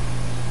 17.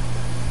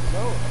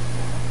 No.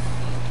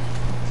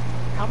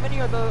 How many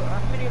of those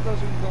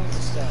are you going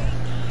to sell?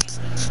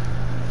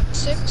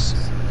 6.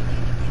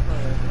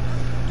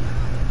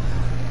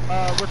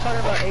 We're talking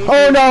about 8.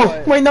 Oh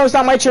no! Wait, no, it's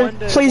not my turn.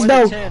 Please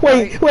no. 10,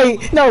 wait, right?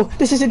 wait, no.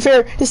 This isn't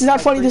fair. This is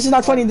not funny. This is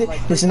not funny.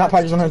 This is not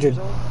Progress 100.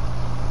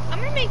 I'm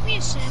gonna make me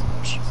a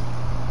sandwich.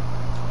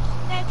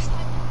 Next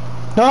time.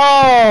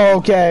 No,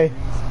 okay.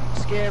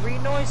 Scary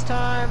noise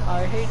time.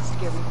 I hate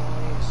scary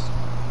noise.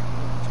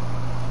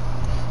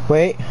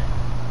 Wait.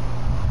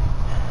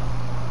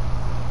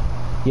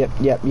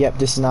 Yep,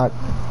 this is not... I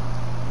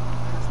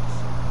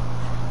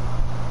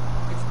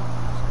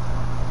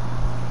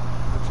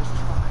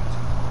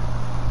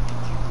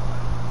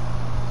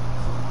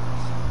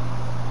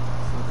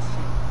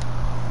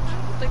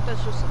don't think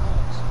that's just a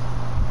noise.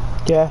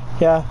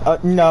 Yeah,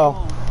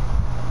 no.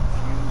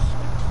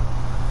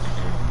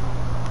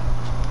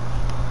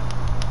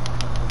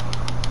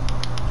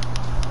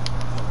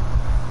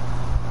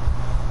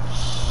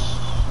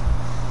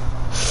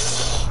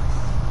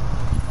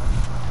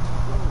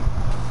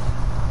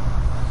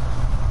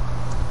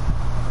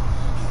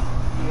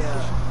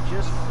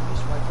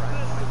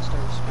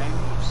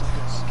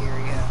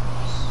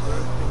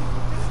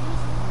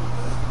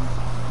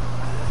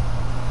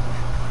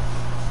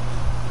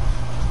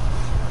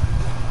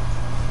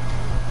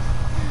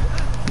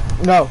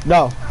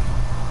 No.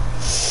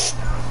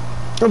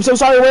 I'm so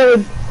sorry,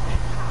 Waylon.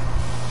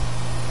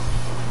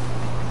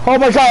 Oh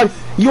my god,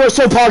 you are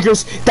so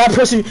poggers. That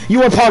person,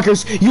 you are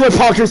poggers. You are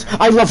poggers.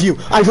 I love you.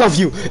 I love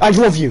you. I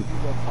love you.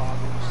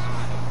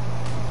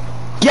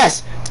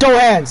 Yes, throw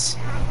hands.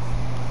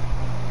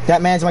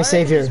 That man's my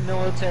savior.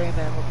 Military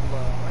man with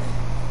blood.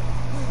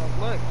 Oh,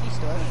 look, he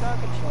still has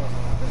shotgun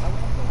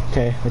shells.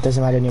 Okay, it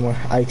doesn't matter anymore.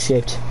 I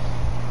escaped.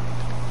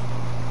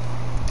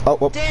 Oh,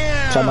 whoop.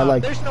 Damn! Shot my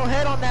leg. There's no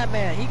head on that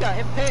man. He got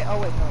impaled.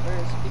 Oh wait, no, there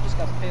is. He just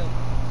got impaled.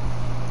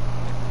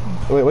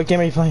 Wait, what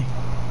game are you playing?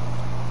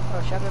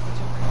 Oh, Shadow of the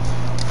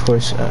Tomb. Of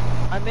course.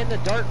 I'm in the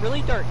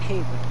really dark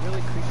cave with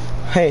really creepy.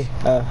 Hey,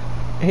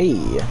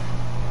 hey.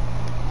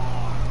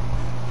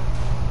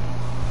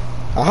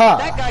 Aha!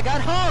 That guy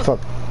got hung. Fuck.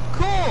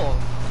 Cool.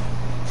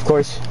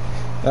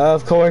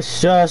 Of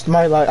course, just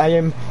my life. I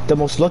am the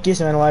most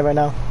luckiest man alive right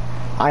now.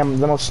 I am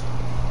the most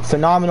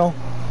phenomenal.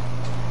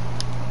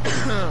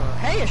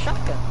 Hey, a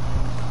shotgun.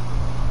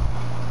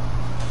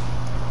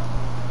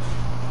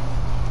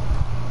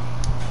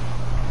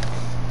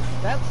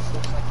 That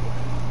looks like it.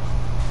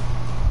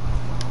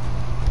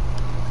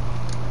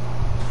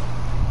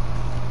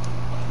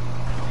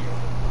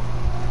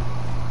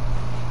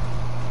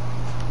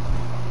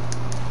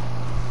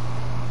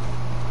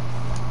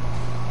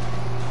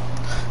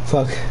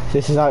 Fuck,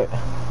 this is not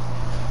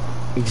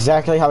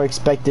exactly how I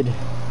expected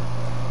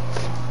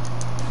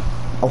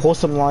a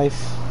wholesome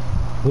life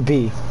would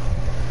be.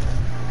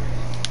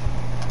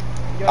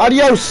 Yo,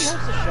 Adios! So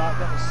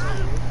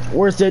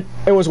worth it.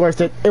 It was worth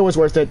it. It was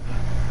worth it.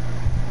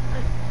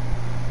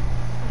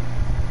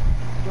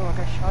 Yo, I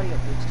got shoddy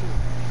updates too.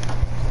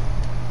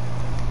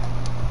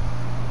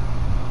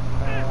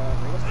 Rate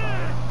of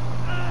fire.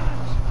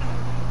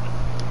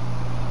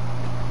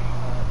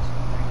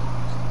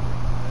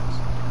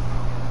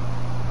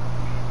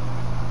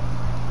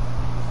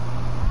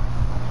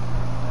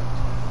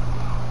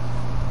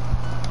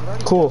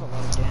 Cool.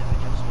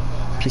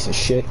 Piece of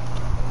shit.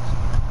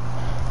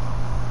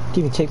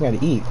 Didn't even take me out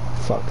to eat.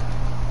 Fuck.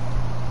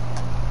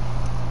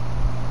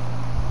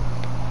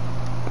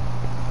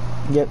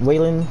 Yet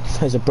Waylon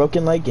has a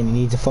broken leg and he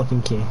needs a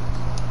fucking key.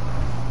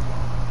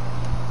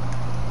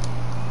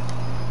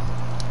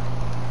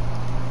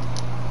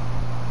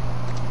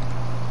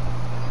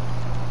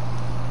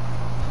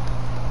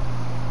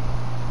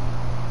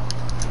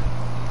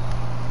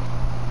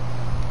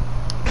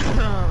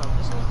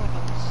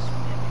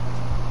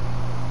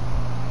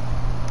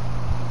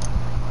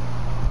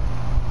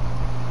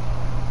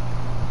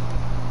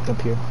 Up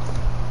here.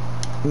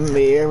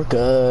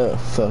 America.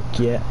 Fuck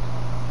yeah.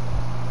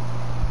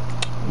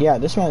 Yeah,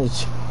 this one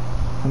is...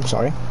 I'm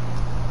sorry.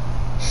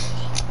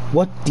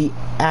 What the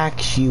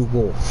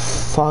actual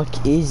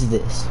fuck is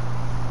this?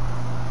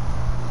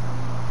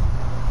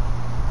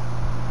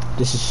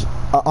 This is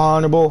an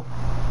honorable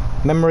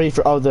memory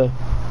for all the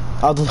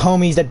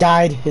homies that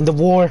died in the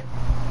war.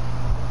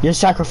 Your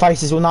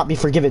sacrifices will not be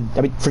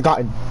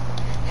forgotten.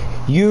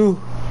 You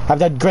have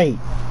done great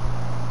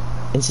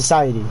in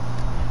society.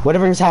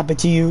 Whatever has happened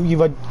to you, you've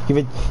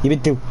been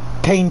through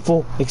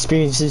painful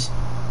experiences.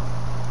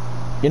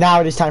 And now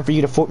it is time for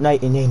you to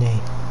Fortnite and nay.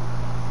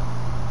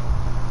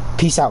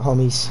 Peace out,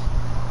 homies.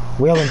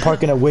 Waylon Park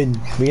gonna win.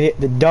 We're gonna get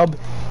the dub.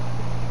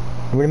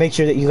 We're gonna make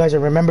sure that you guys are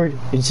remembered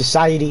in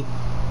society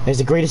as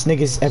the greatest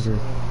niggas ever.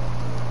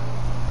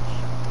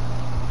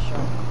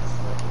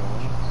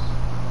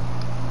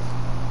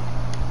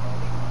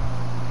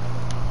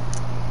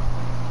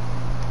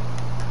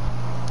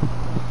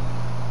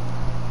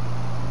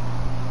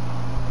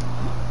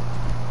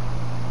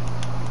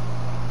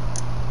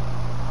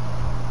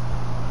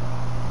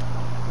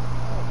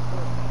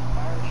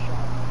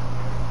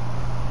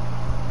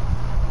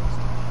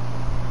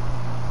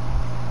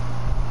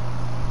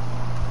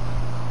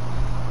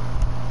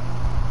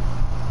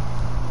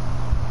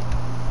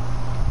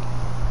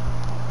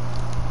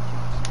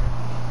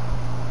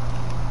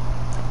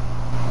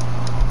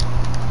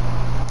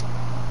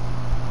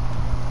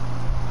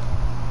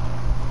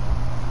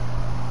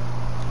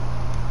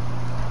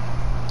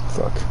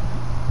 Fuck.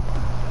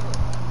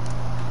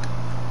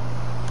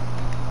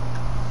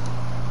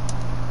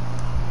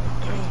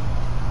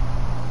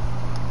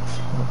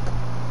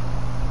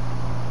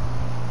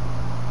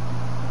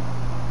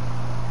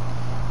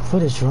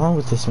 What is wrong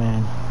with this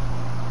man?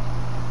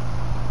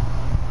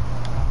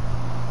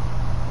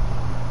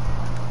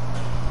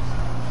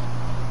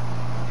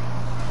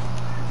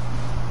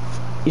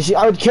 You see,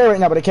 I would kill right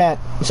now, but I can't.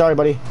 I'm sorry,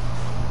 buddy.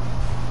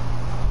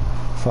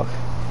 Fuck.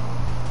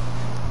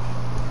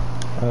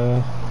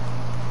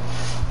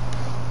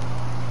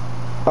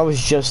 I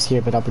was just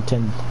here, but I'll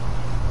pretend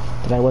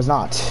that I was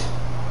not.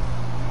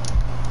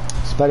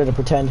 It's better to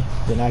pretend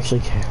than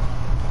actually care.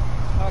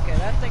 Okay,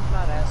 that thing's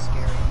not as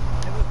scary.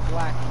 It was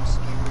black and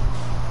scary.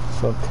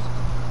 Fuck.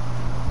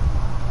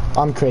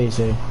 I'm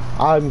crazy.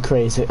 I'm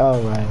crazy.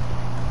 Oh, right.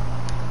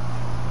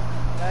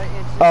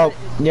 Oh,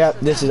 yeah,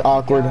 this is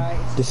awkward.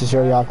 This is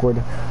very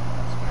awkward.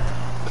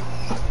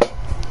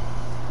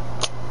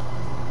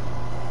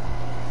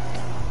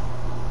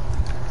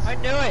 I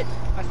knew it!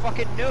 I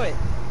fucking knew it!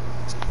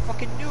 I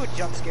fucking knew a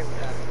jump scare would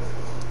happen.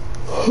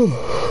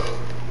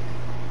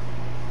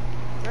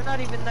 They're not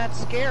even that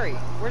scary.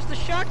 Where's the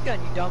shotgun,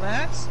 you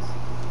dumbass?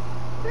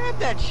 Grab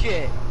that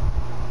shit!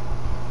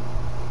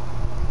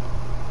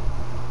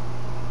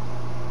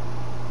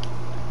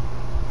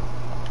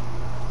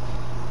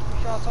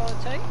 2 shots all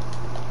it takes?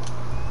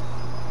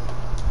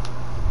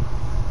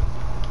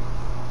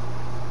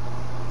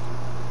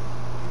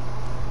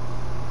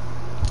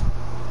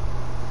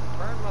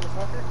 Burn,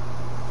 motherfucker.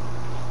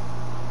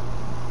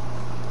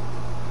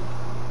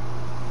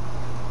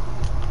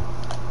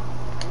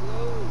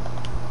 Reload.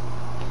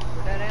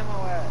 Where that ammo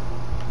at?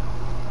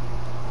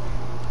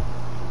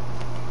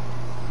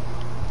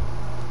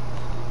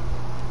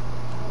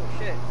 Oh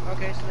shit.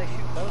 Okay, so they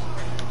shoot those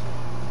things.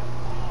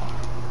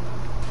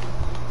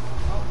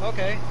 Oh,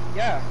 okay.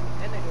 Yeah.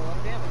 And they do a lot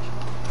of damage.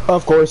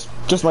 Of course.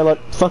 Just my luck.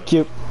 Fuck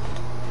you.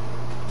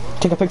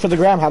 Take a pic for the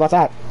gram. How about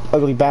that?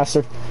 Ugly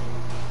bastard. I'm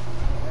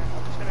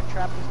just gonna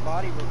trap this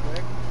body real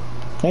quick.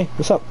 Hey,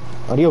 what's up?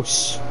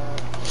 Adios.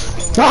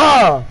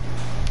 Ah!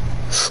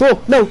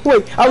 Oh, no,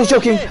 wait. I was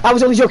joking. Shit. I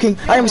was only joking.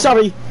 I am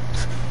sorry.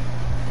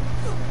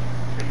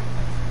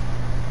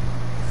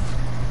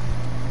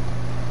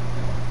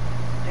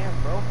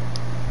 Damn, bro.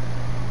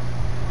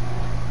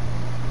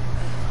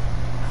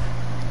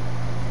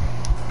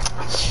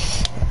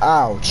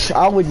 Ouch.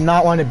 I would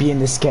not want to be in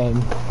this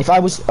game. If I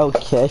was...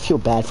 Okay, I feel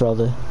bad for all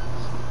the...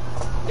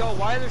 Yo,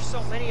 why are there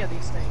so many of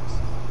these things?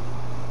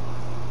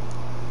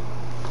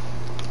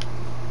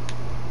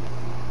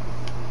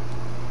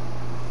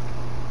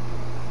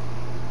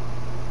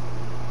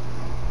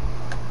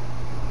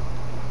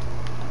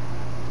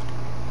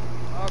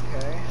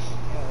 Okay.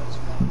 Yeah, that's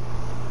fine.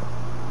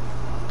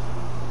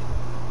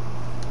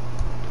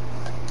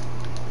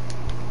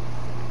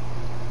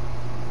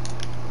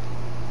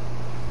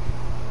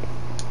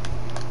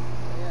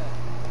 Yeah.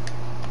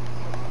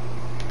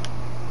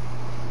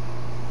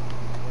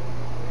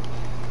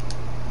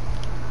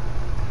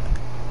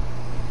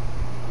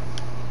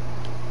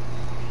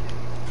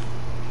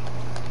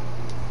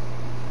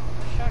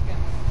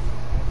 Shotgun.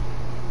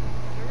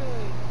 I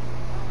really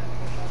don't have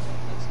 4 shots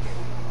left. That's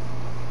scary.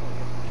 Oh,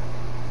 yeah,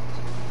 shotgun.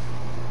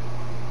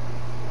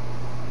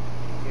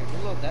 Yeah,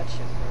 reload that shit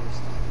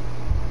first.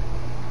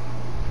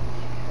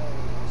 Hell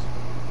yes.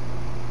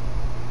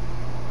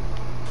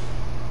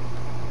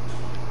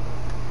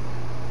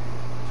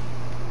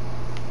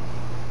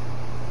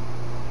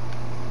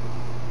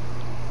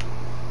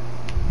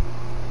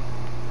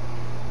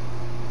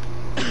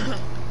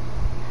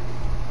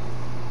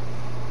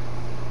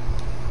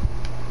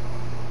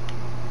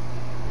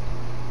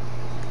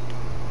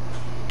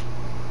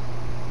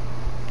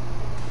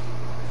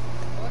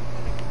 What? I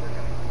think we're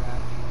gonna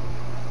grab.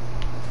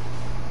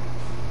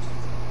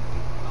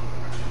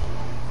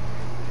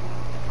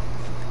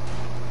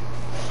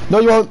 No,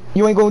 you won't.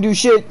 You ain't gonna do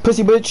shit,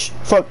 pussy bitch.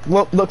 Fuck.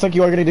 Well, looks like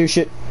you are gonna do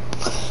shit.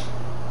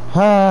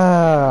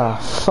 Ah,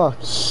 fuck.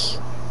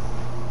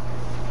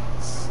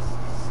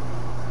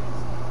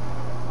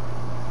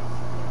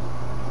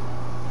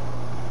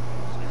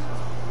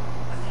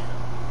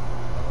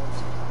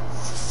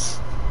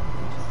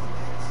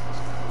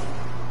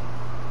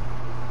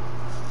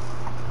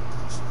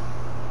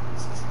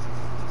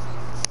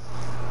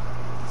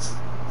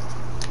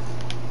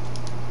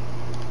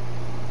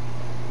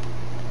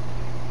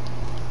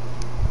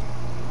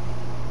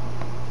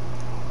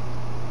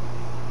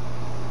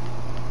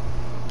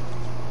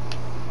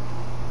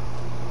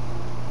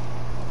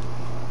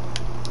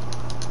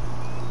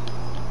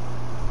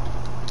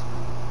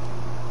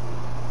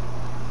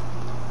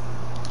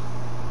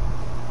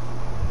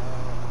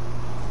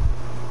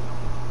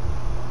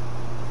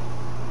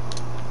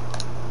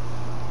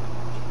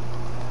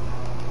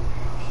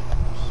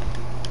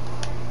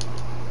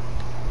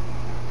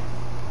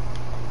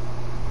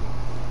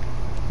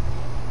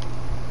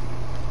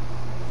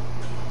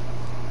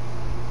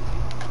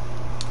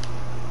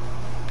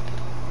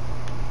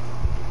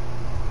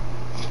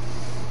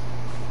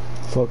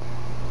 Fuck.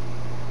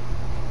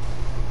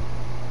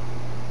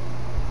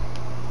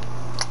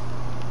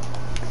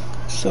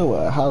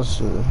 So, how's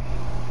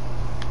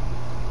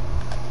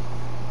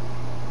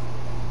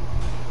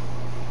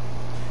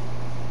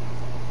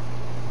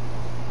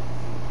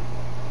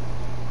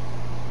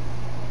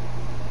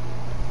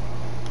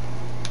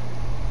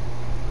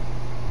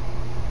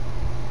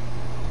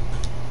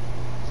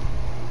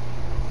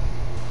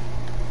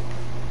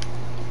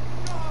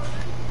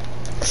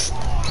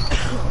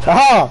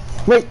Aha!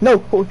 Wait, no!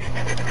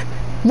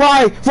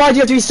 Why? Why do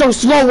you have to be so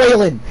slow,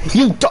 Waylon?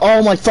 You,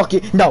 oh my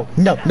fucking, no.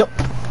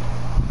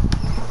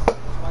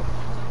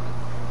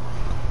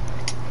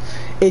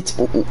 It's,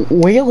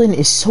 Waylon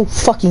is so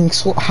fucking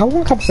slow. How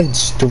long have I been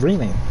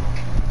streaming?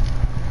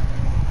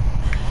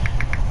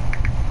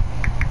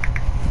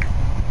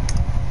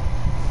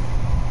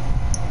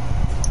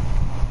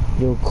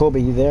 Yo, Kobe,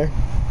 you there?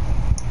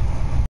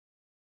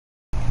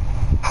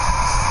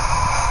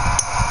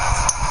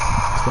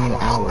 It's been an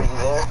hour.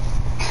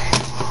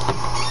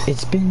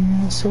 It's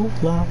been so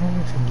long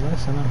since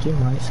last time I did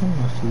my son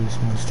must do this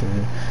monster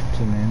to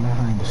the man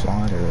behind the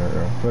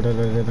slaughter.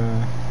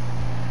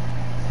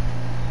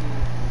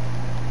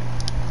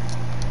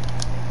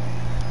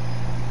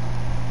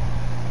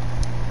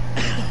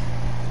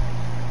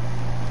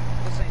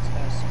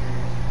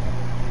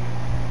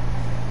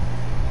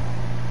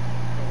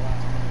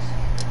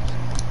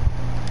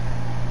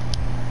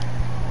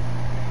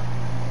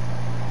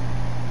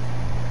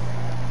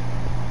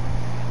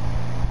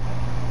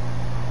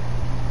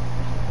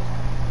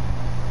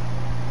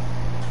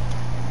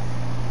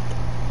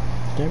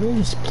 Did I really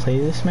just play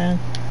this, man?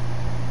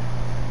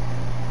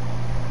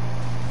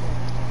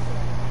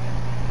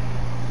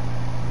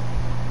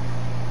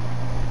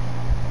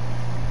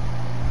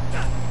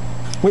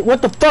 Wait,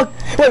 what the fuck?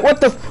 Wait,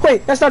 what the?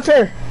 Wait, that's not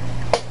fair.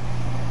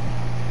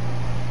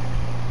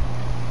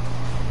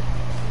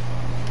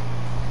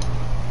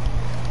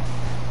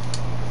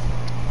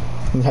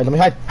 Let me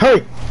hide,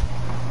 hurry!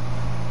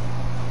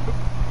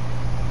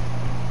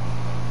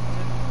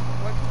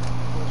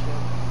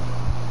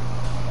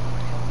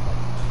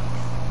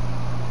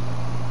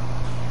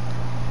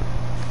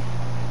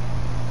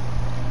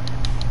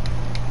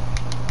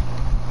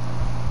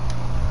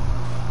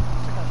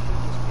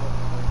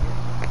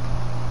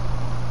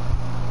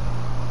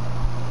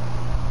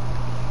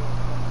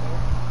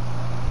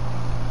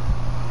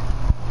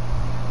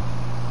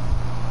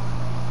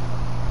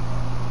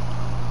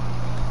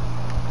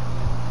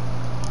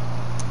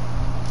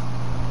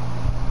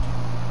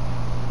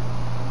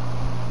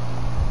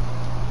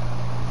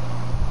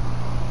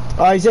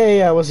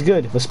 Isaiah, what's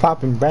good? What's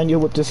poppin'? Brand new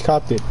whip just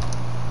copped it.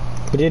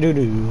 What do you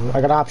do? I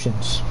got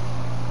options.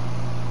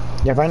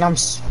 Yeah, right now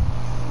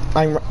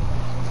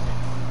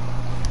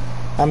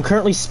I'm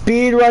currently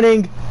speed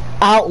running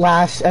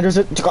Outlast, and there's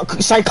a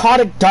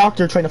psychotic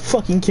doctor trying to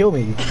fucking kill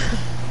me.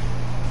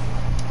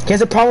 He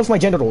has a problem with my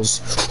genitals.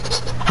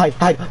 Hide,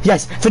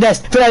 yes,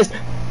 finesse.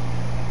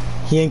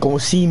 He ain't gonna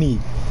see me.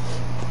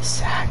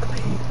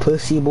 Exactly,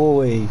 pussy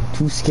boy.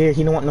 Too scared.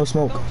 He don't want no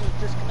smoke.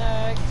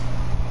 Disconnect.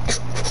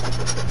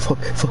 Fuck.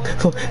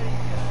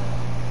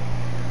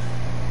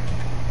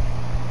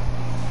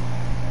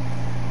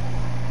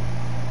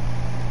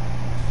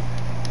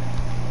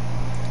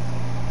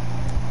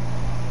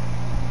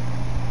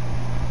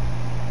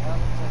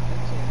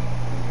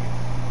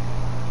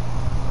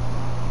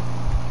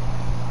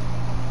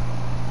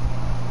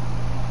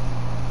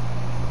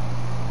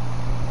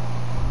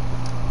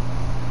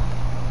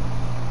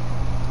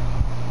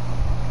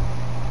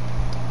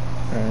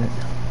 Alright.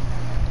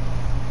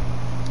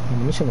 Let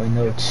me show my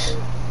notes.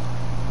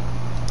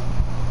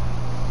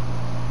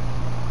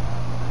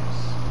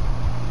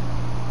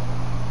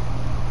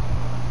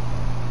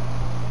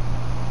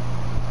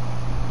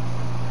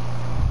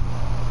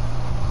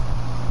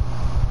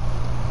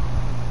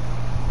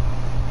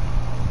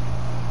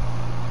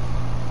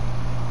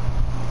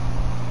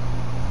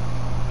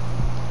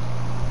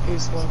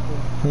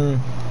 I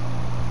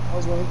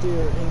was going through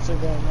your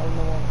Instagram. I don't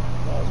know why,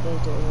 but I was going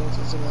through your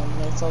Instagram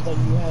and I saw that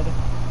you had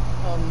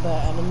the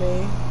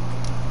anime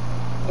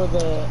for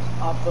the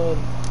Appa,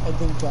 I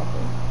think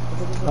Dropper.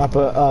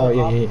 Appa, oh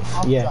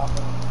yeah.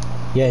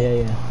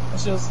 That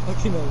shit was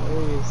fucking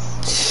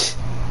hilarious.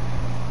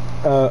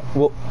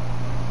 Well.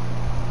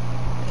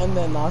 And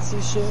the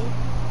Nazi shit.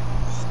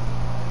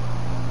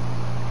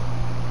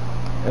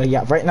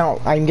 Yeah, right now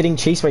I'm getting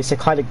chased by a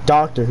psychotic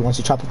doctor who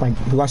wants to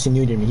who wants to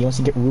neuter me. He wants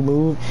to get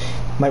removed.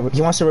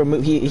 He wants to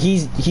remove.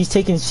 He's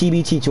taking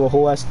CBT to a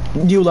whole ass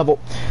new level.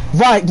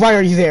 Why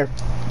are you there?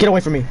 Get away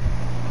from me.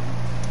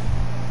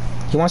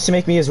 He wants to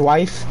make me his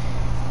wife.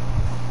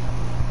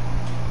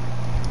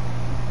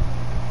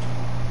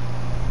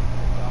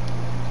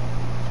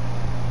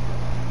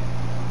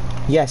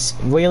 Yes,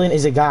 Waylon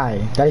is a guy.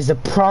 That is the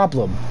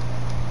problem.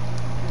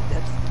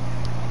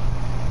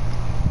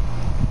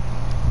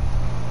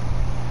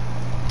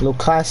 Little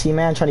classy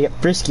man trying to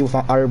get frisky with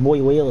our boy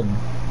Waylon.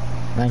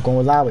 I ain't gonna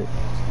allow it.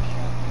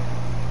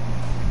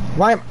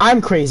 Why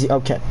I'm crazy.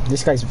 Okay,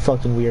 this guy's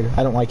fucking weird.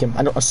 I don't like him.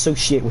 I don't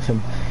associate with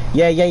him.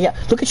 Yeah.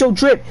 Look at your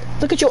drip.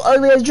 Look at your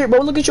ugly ass drip, bro.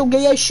 Look at your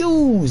gay ass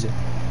shoes.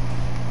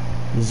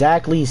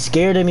 Exactly. He's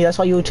scared of me. That's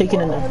why you were taking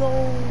in there.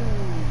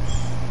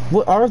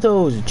 What are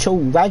those? Your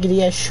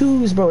raggedy ass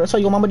shoes, bro. That's why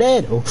your mama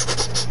dead. Oh.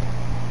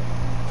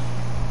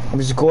 I'm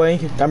just going.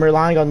 I'm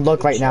relying on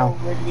luck right now.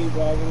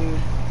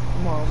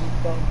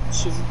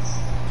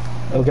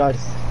 Oh god.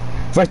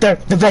 Right there,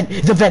 the vent,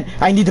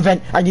 I need the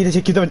vent, I need to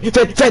take you to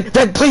the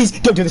vent, please,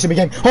 don't do this to me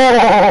again.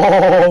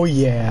 Oh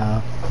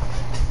yeah.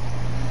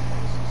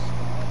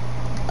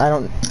 I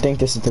don't think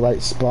this is the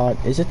right spot.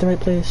 Is it the right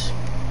place?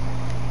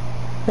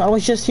 No, I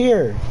was just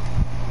here.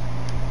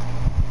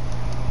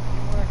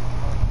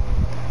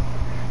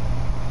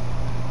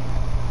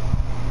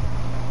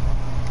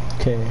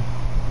 Okay.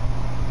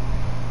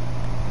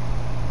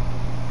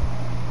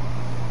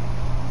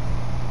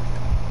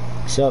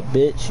 What's up,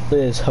 bitch? Look at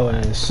this hoe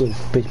ass little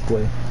bitch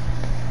boy.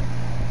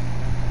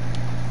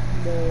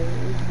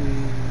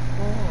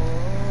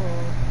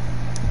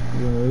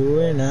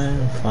 When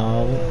I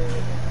fall.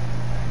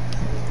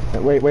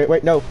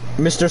 Wait, no.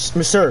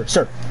 Sir.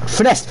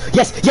 Finesse!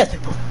 Yes!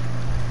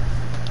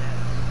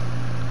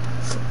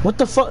 What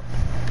the fuck?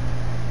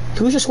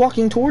 He was just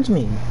walking towards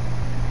me.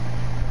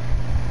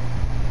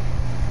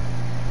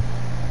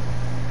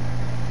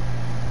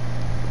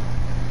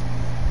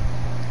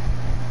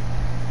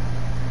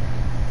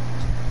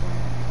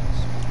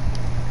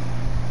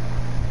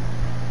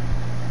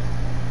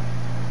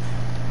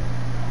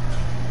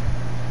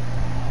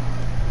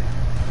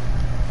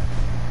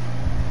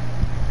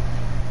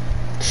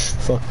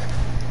 Fuck.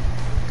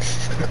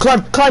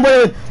 Climb,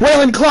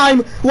 Waylon,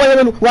 climb!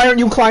 Waylon, why aren't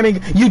you climbing?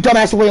 You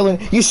dumbass Waylon,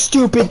 you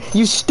stupid,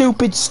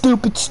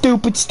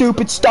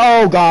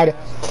 oh god.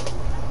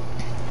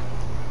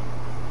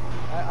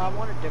 I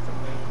want a different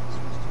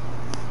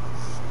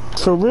Waylon.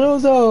 For real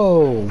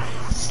though.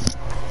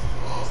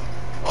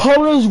 How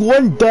does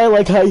one die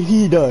like how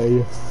he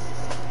died?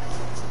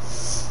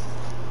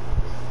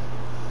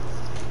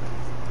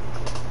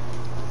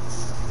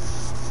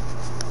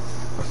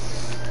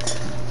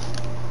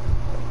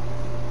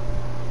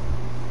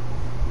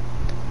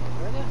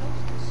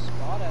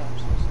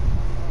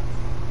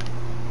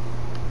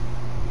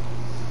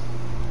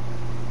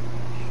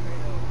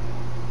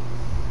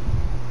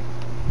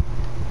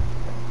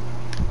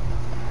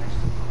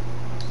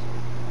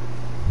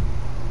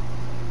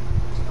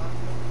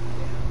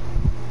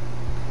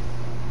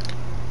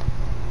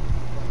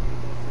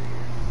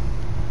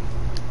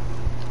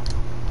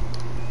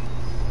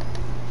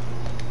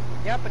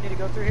 Yep, I need to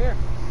go through here.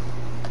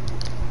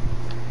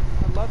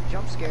 I love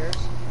jump scares.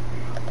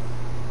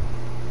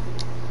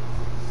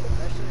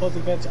 Both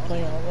of you guys are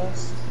playing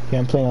Outlast? Yeah,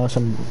 I'm playing Outlast.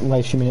 I'm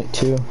live streaming it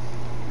too.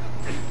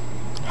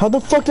 How the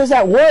fuck does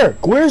that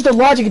work? Where's the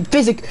logic and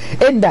physics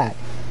in that?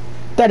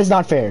 That is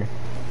not fair.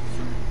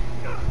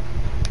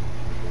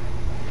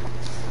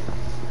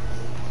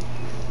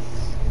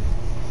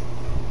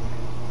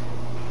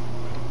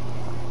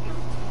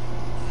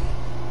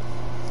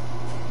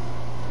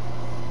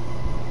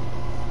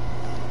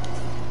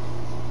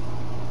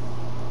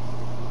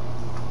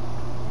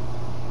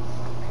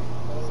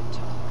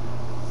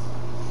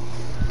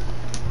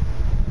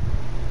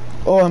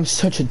 Oh, I'm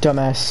such a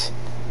dumbass.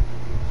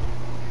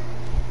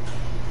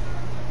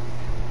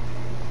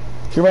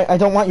 You're right, I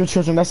don't want your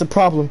children, that's the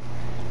problem.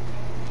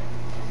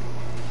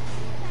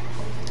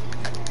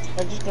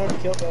 I just got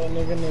killed by a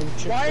nigga named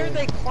Chip. Why are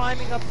they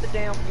climbing up the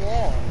damn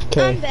wall?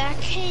 Okay. I'm back.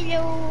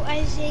 Hello,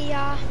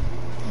 Isaiah.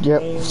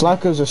 Yep,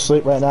 Flacco's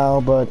asleep right now,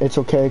 but it's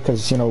okay,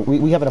 because, you know,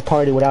 we having a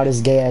party without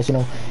his gay ass, you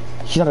know.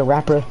 He's not a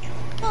rapper.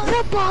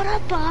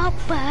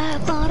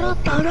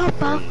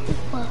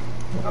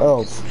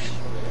 Oh.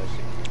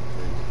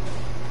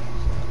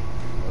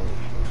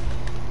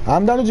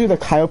 I'm down to do the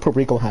Cayo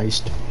Perico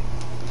heist.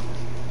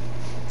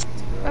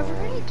 I've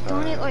already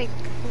done it like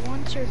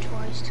once or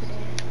twice today.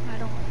 I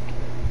don't like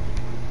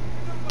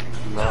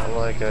it. Not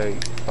like a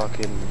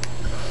fucking...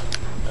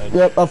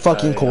 Yep, a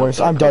fucking course.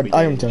 I'm done.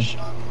 I am done.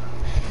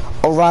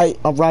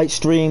 Alright,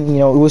 stream. You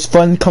know, it was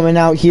fun coming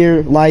out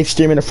here, live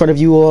streaming in front of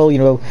you all. You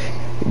know,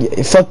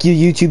 fuck you,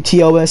 YouTube,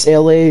 TOS,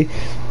 LA.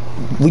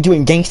 We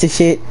doing gangsta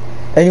shit.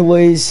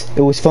 Anyways,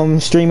 it was fun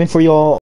streaming for y'all.